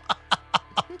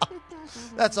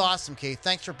 That's awesome, Keith.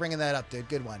 Thanks for bringing that up, dude.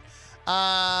 Good one.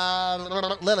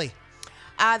 Lily.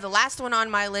 The last one on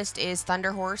my list is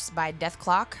Thunder Horse by Death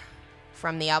Clock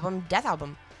from the album Death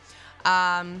Album.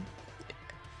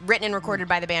 Written and recorded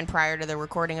by the band prior to the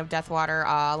recording of Death Water,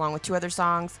 along with 2 other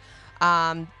songs.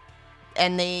 And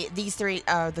these 3,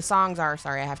 the songs are,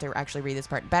 sorry, I have to actually read this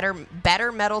part.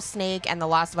 Better Metal Snake and The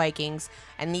Lost Vikings.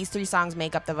 And these 3 songs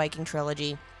make up the Viking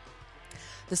trilogy.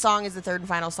 The song is the 3rd and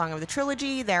final song of the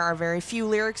trilogy. There are very few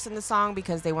lyrics in the song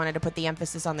because they wanted to put the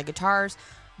emphasis on the guitars.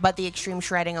 But the extreme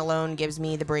shredding alone gives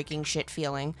me the breaking shit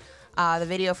feeling. The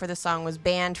video for the song was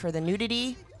banned for the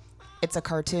nudity. It's a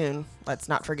cartoon, let's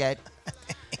not forget.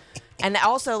 And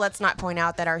also, let's not point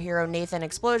out that our hero Nathan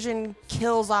Explosion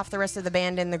kills off the rest of the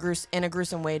band in a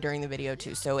gruesome way during the video,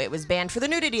 too. So it was banned for the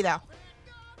nudity, though.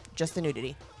 Just the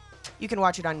nudity. You can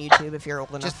watch it on YouTube if you're old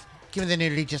enough. Just give me the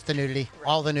nudity, just the nudity. Right.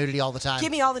 All the nudity all the time.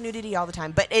 Give me all the nudity all the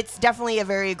time. But it's definitely a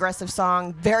very aggressive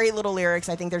song. Very little lyrics.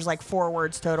 I think there's like 4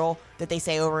 words total that they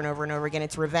say over and over and over again.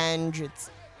 It's Revenge. It's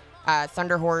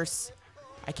Thunder Horse.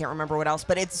 I can't remember what else.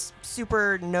 But it's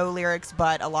super no lyrics,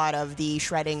 but a lot of the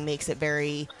shredding makes it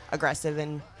very aggressive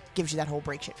and gives you that whole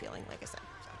break shit feeling, like I said.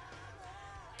 So.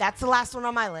 That's the last one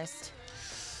on my list.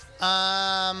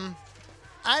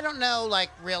 I don't know, like,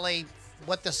 really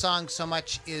what the song so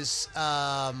much is.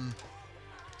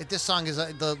 If this song is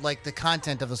the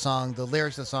content of the song, the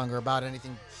lyrics of the song are about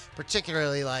anything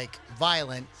particularly like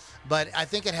violent, but I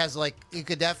think it has you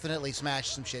could definitely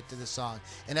smash some shit to this song,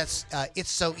 and that's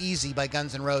 "It's So Easy" by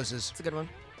Guns N' Roses. It's a good one.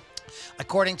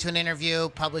 According to an interview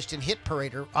published in Hit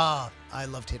Parader, I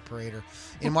loved Hit Parader,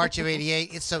 in March of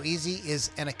 '88, "It's So Easy" is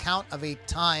an account of a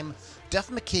time Duff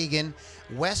McKagan,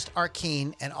 West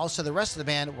Arkeen, and also the rest of the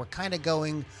band were kind of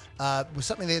going with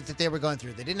something that they were going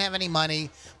through. They didn't have any money,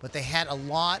 but they had a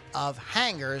lot of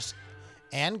hangers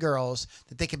and girls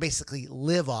that they could basically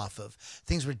live off of.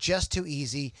 Things were just too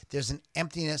easy. There's an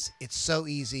emptiness. It's so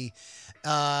easy.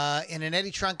 In an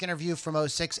Eddie Trunk interview from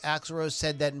 '06, Axl Rose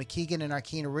said that McKagan and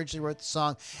Arkeen originally wrote the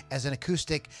song as an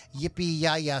acoustic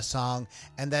yippee-ya-ya song,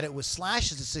 and that it was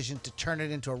Slash's decision to turn it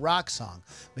into a rock song.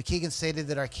 McKagan stated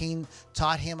that Arkeen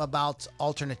taught him about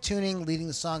alternate tuning, leading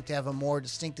the song to have a more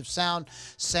distinctive sound,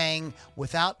 saying,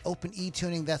 "Without open E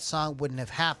tuning, that song wouldn't have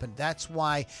happened. That's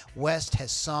why West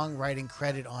has songwriting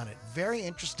credit on it." Very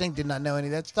interesting. Did not know any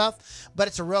of that stuff, but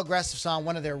it's a real aggressive song.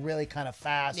 One of their really kind of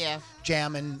fast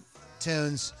jamming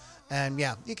tunes, and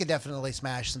yeah, you could definitely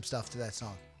smash some stuff to that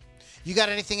song. You got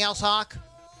anything else, Hawk?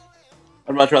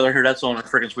 I'd much rather hear that song than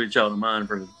freaking Sweet Child of Mine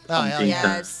for hell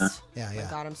Yes. Yeah. Oh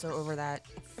my God, I'm so over that.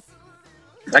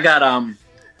 I got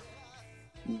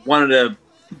one of the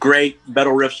great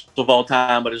metal riffs of all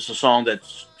time, but it's a song that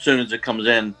as soon as it comes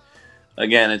in,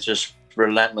 again, it's just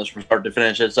relentless from start to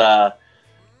finish. It's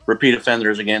Repeat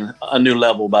Offenders again, A New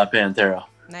Level by Pantera.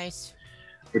 Nice.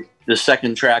 The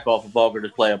second track off of Vulgar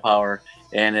Display of Power,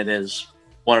 and it is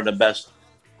one of the best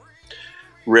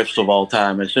riffs of all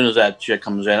time. As soon as that shit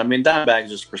comes in, I mean, Dimebag's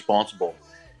just responsible,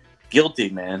 guilty,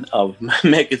 man, of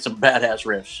making some badass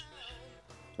riffs.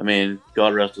 I mean,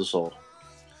 God rest his soul.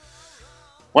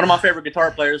 One of my favorite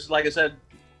guitar players, like I said,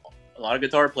 a lot of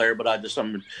guitar player, but I just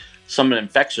some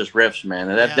infectious riffs, man.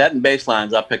 And that and bass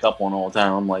lines I pick up on all the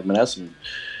time. I'm like, man, that's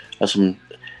some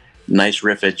nice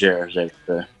riffage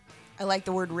there. I like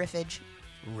the word riffage.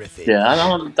 Riffage. Yeah,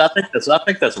 I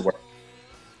think that's a word.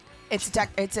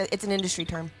 It's an industry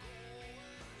term.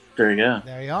 There you go.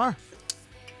 There you are.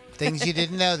 Things you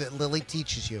didn't know that Lily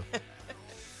teaches you.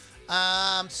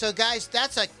 So guys,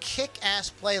 that's a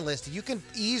kick-ass playlist. You can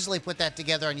easily put that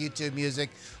together on YouTube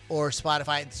Music or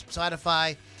Spotify.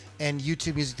 Spotify and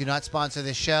YouTube Music do not sponsor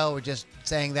this show. We're just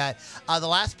saying that. The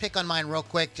last pick on mine, real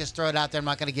quick, just throw it out there. I'm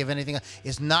not going to give anything.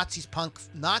 Is Nazi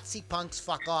Punks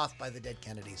Fuck Off by the Dead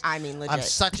Kennedys. I mean, legit. I'm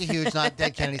such a huge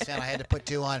Dead Kennedys fan. I had to put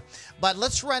two on. But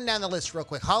let's run down the list real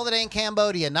quick. Holiday in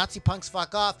Cambodia, Nazi Punks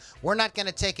Fuck Off, We're Not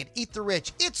Gonna Take It, Eat the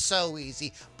Rich, It's So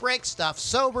Easy, Break Stuff,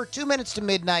 Sober, 2 Minutes to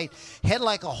Midnight, Head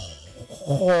Like a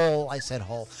Hole. I said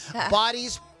hole.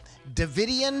 Bodies,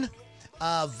 Davidian,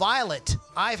 Violet,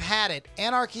 I've Had It,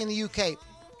 Anarchy in the UK,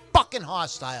 Fucking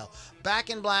Hostile, Back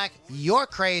in Black, You're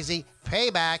Crazy,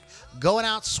 Payback, Going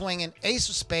Out Swinging, Ace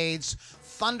of Spades,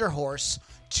 Thunder Horse,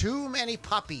 Too Many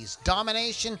Puppies,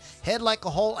 Domination, Head Like a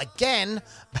Hole again,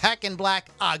 Back in Black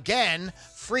again,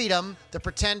 Freedom, The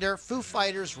Pretender, Foo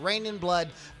Fighters, Rain in Blood,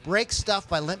 Break Stuff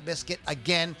by Limp Bizkit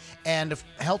again, and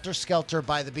Helter Skelter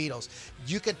by the Beatles.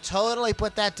 You could totally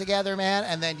put that together, man,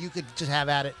 and then you could just have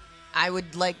at it. I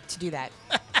would like to do that.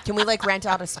 Can we rent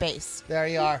out a space? There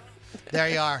you are. There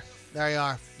you are. There you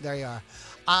are. There you are.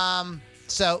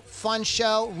 So fun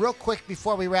show. Real quick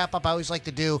before we wrap up, I always like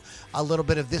to do a little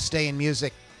bit of This Day in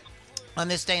Music. On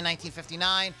this day in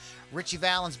 1959, Richie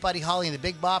Valens, Buddy Holly, and the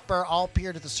Big Bopper all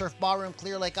appeared at the Surf Ballroom,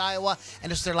 Clear Lake, Iowa, and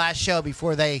it's their last show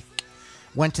before they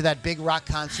went to that big rock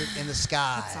concert in the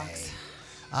sky. That sucks.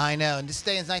 I know. And this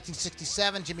day in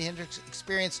 1967, Jimi Hendrix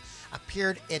Experience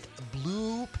appeared at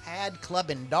Blue Pad Club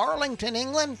in Darlington,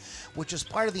 England, which was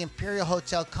part of the Imperial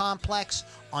Hotel complex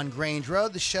on Grange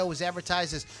Road. The show was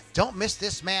advertised as "Don't Miss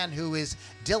This Man," who is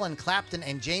Dylan Clapton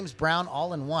and James Brown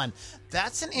all in one.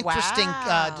 That's an interesting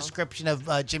description of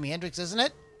Jimi Hendrix, isn't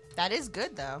it? That is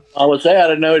good, though. I would say I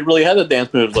didn't know he really had the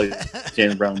dance moves like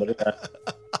James Brown, but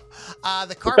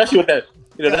especially with that,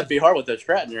 that'd be hard with that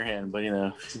Strat in your hand, but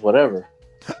whatever.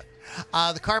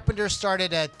 The Carpenters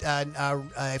started a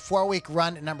 4-week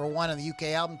run at number one on the UK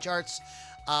album charts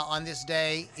on this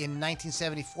day in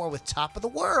 1974 with Top of the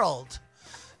World.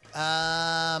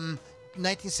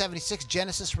 1976,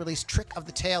 Genesis released Trick of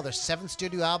the Tail, their 7th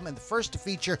studio album, and the first to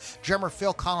feature drummer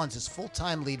Phil Collins as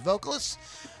full-time lead vocalist.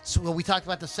 So we talked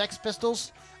about the Sex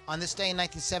Pistols. On this day in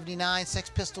 1979,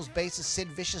 Sex Pistols bassist Sid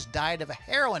Vicious died of a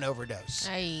heroin overdose.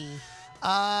 Aye.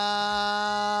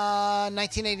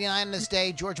 1989 on this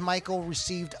day, George Michael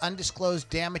received undisclosed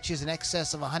damages in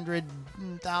excess of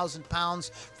 100,000 pounds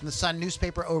from the Sun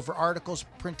newspaper over articles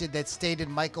printed that stated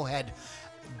Michael had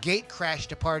gate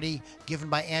crashed a party given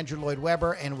by Andrew Lloyd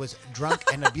Webber and was drunk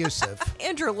and abusive.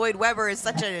 Andrew Lloyd Webber is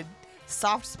such a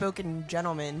soft-spoken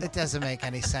gentleman. It doesn't make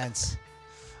any sense.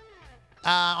 Made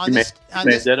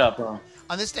that up, huh?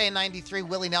 On this day in 93,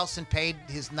 Willie Nelson paid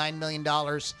his $9 million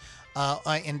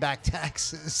in back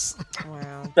taxes.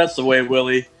 Wow. That's the way,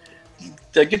 Willie.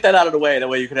 Get that out of the way. That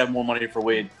way you can have more money for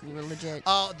weed. You were legit.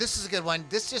 Oh, this is a good one.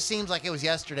 This just seems like it was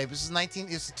yesterday. This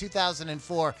is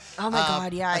 2004. Oh my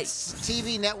God, yeah.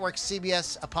 TV network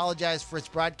CBS apologized for its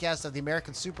broadcast of the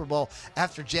American Super Bowl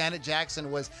after Janet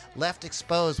Jackson was left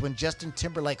exposed when Justin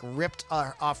Timberlake ripped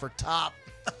off her top.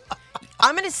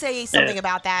 I'm going to say something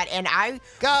about that, and I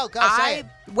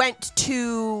went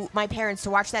to my parents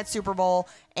to watch that Super Bowl,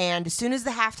 and as soon as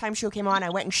the halftime show came on, I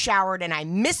went and showered, and I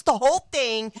missed the whole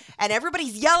thing, and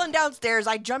everybody's yelling downstairs.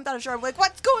 I jumped out of the shower, I'm like,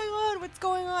 what's going on? What's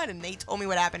going on? And they told me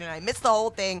what happened, and I missed the whole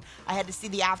thing. I had to see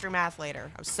the aftermath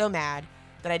later. I was so mad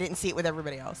that I didn't see it with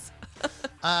everybody else.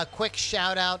 Quick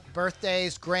shout-out,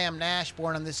 birthdays. Graham Nash,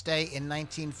 born on this day in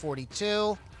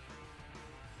 1942.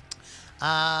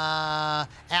 Alan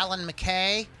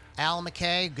McKay,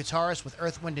 guitarist with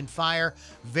Earth, Wind, and Fire.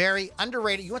 Very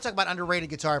underrated. You want to talk about underrated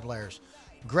guitar players?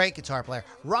 Great guitar player.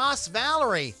 Ross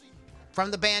Valerie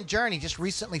from the band Journey, just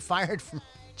recently fired from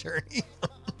Journey.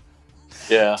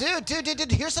 Yeah.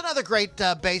 Dude. Here's another great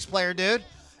bass player, dude.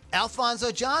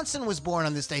 Alfonso Johnson was born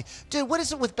on this day. Dude, what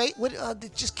is it with bass?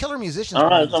 Just killer musicians.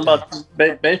 I don't know. Something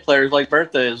about bass players like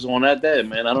birthdays on that day,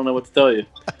 man. I don't know what to tell you.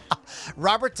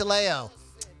 Robert DeLeo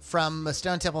from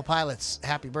Stone Temple Pilots,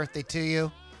 happy birthday to you.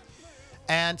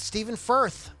 And Stephen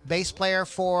Firth, bass player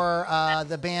for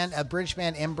the band, British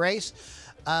band Embrace.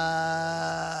 John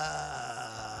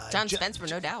Spence from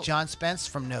No Doubt. John Spence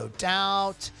from No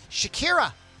Doubt.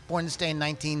 Shakira, born this day in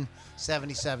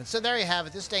 1977. So there you have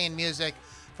it. This day in music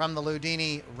from the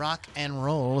Ludini Rock and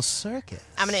Roll Circus.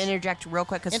 I'm going to interject real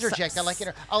quick. Interject. I like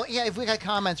it. Oh, yeah, if we got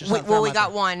comments or something. Well, we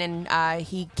got one, and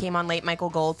he came on late, Michael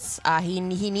Goltz. He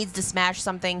needs to smash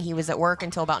something. He was at work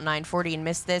until about 9:40 and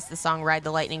missed this. The song Ride the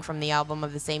Lightning from the album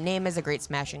of the same name is a great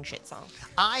smashing shit song.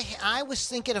 I was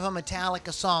thinking of a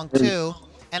Metallica song, too,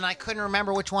 and I couldn't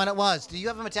remember which one it was. Do you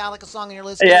have a Metallica song on your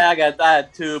list? Yeah, I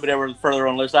had two, but they were further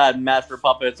on the list. I had Master of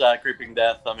Puppets, Creeping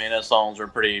Death. I mean, those songs are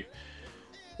pretty...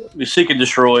 Seek and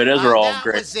Destroy. Those are all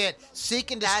great. That was it.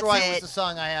 Seek and Destroy was the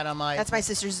song I had on my... That's my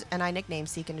sister's and I nickname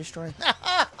Seek and Destroy.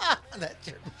 That's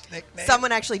your nickname.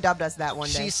 Someone actually dubbed us that one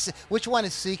day. Which one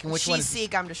is Seek and which one is... She's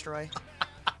Seek, I'm Destroy.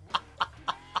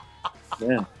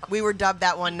 Yeah. We were dubbed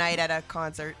that one night at a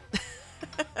concert.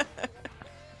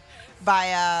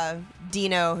 By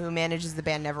Dino, who manages the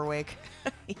band Neverwake.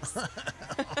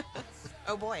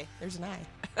 Oh boy, there's an eye.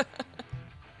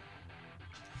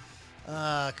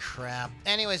 Crap.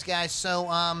 Anyways, guys,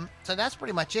 so that's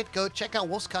pretty much it. Go check out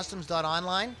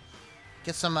wolfscustoms.online.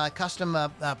 Get some custom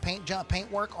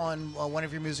paint work on one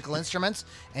of your musical instruments,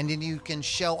 and then you can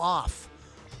show off.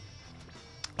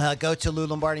 Go to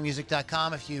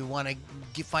LouLombardiMusic.com if you want to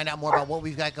find out more about what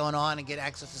we've got going on and get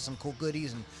access to some cool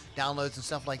goodies and downloads and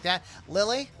stuff like that.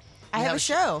 Lily? I have a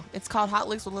show. It's called Hot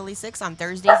Licks with Lily 6 on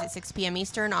Thursdays at 6 p.m.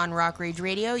 Eastern on Rock Rage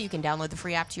Radio. You can download the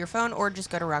free app to your phone or just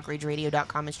go to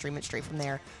rockrageradio.com and stream it straight from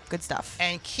there. Good stuff.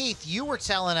 And Keith, you were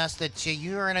telling us that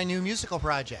you're in a new musical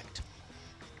project.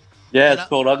 Yeah, it's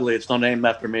called Ugly. It's not named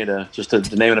after me. The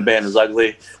name of the band is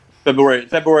Ugly. February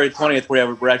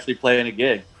 20th, we're actually playing a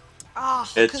gig. Oh,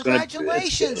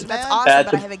 congratulations, man. That's awesome,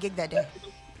 but I have a gig that day.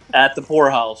 At the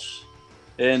Poorhouse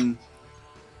in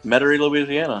Metairie,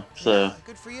 Louisiana. So yeah,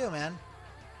 good for you, man.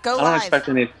 Go live. I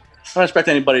don't expect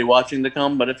anybody watching to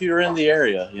come, but if you're in the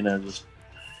area, just.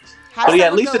 But yeah,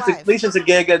 at least it's a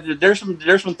gig.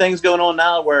 There's some things going on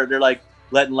now where they're like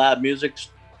letting loud music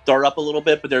start up a little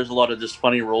bit, but there's a lot of just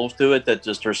funny rules to it that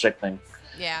just are sickening.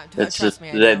 Yeah, trust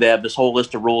me. They have this whole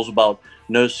list of rules about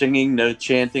no singing, no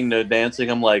chanting, no dancing.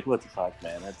 I'm like, what the fuck,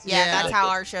 man? That's how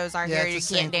our shows are here. You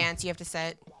can't dance. You have to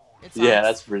sit.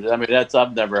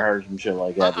 I've never heard some shit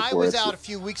like that before. I was out a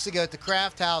few weeks ago at the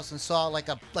Craft House and saw like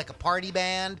a party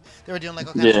band. They were doing like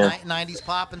all kinds of 90s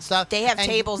pop and stuff. They have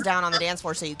tables down on the dance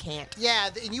floor so you can't. Yeah,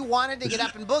 and you wanted to get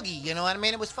up and boogie, you know what I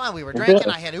mean? It was fun. We were drinking.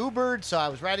 I had Ubered, so I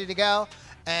was ready to go.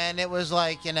 And it was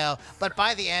like, but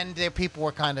by the end, people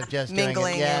were kind of just mingling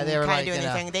doing it. Yeah, and they were kind like, of doing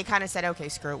anything. They kind of said, okay,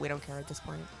 screw it. We don't care at this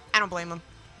point. I don't blame them.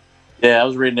 Yeah, I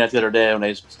was reading that the other day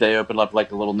when they opened up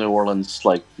like a little New Orleans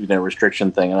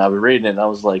restriction thing, and I was reading it and I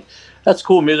was like, that's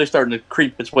cool. Music starting to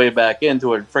creep its way back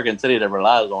into a freaking city that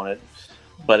relies on it,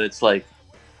 but it's like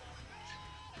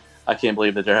I can't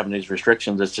believe that they're having these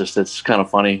restrictions. It's kind of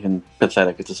funny and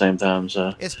pathetic at the same time.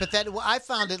 So It's pathetic. Well, I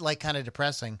found it like kind of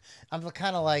depressing. I'm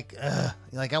kind of like, ugh.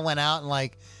 Like I went out and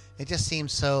like, it just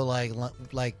seems so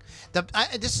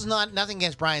this is nothing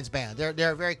against Brian's band.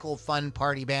 They're a very cool, fun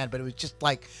party band, but it was just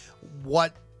like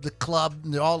what the club,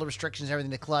 all the restrictions, everything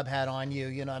the club had on you.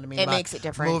 You know what I mean? It makes it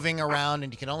different. Moving around,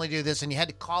 and you can only do this, and you had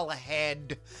to call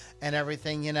ahead and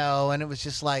everything, you know. And it was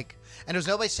just like, and there was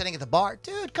nobody sitting at the bar.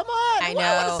 Dude, come on! I know.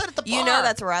 I want to sit at the bar. You know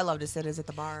that's where I love to sit, is at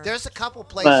the bar. There's a couple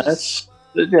places.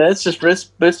 it's just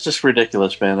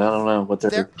ridiculous, man. I don't know what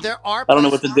they're. I don't know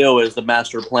what the deal is. The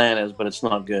master plan is, but it's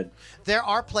not good. There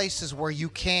are places where you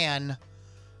can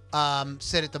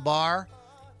sit at the bar.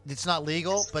 It's not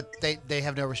legal, but they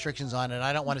have no restrictions on it.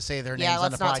 I don't want to say their names on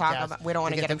the podcast. Yeah, let's not talk about. We don't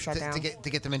want to get them shut down. To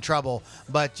get them in trouble.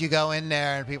 But you go in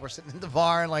there and people are sitting at the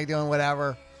bar and like doing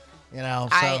whatever, you know.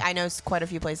 So. I know quite a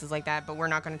few places like that, but we're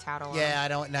not going to tattle on them. Yeah, I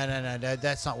don't. No.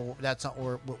 That's not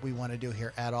what we want to do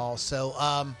here at all. So,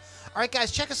 all right,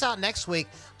 guys, check us out next week.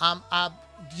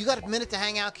 You got a minute to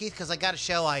hang out, Keith? Because I got a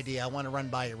show idea I want to run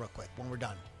by you real quick when we're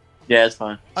done. Yeah, it's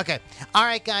fine. Okay. All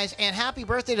right, guys, and happy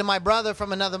birthday to my brother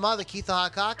from another mother, Keith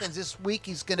Hawk Hawkins. This week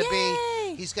he's going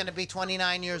to be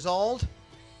 29 years old.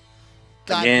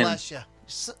 God bless you.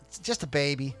 Just a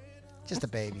baby. Just a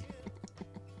baby.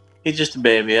 He's just a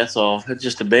baby, that's all. It's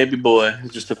just a baby boy.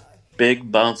 It's just a big,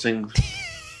 bouncing,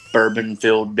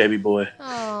 bourbon-filled baby boy.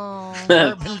 Oh.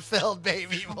 Bourbon-filled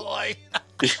baby boy.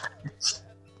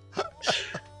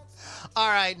 All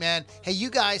right, man. Hey, you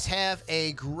guys have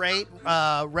a great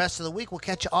rest of the week. We'll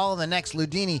catch you all in the next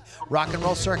Ludini Rock and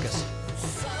Roll Circus.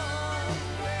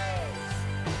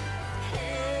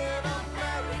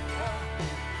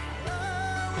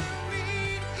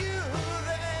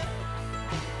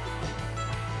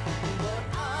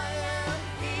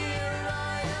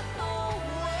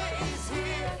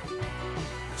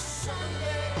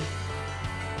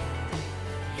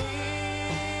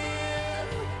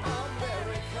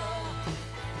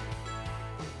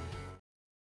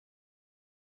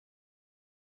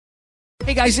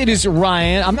 Hey guys, it is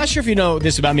Ryan. I'm not sure if you know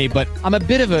this about me, but I'm a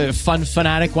bit of a fun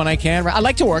fanatic when I can. I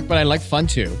like to work, but I like fun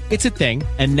too. It's a thing.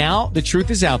 And now the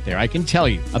truth is out there. I can tell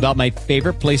you about my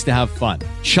favorite place to have fun.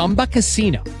 Chumba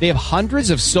Casino. They have hundreds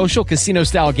of social casino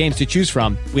style games to choose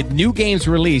from with new games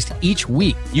released each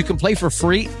week. You can play for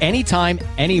free anytime,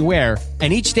 anywhere.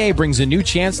 And each day brings a new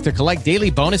chance to collect daily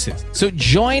bonuses. So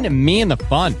join me in the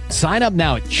fun. Sign up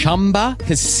now at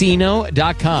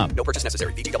ChumbaCasino.com. No purchase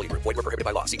necessary. VGW Group. Void where prohibited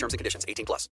by law. See terms and conditions. 18+.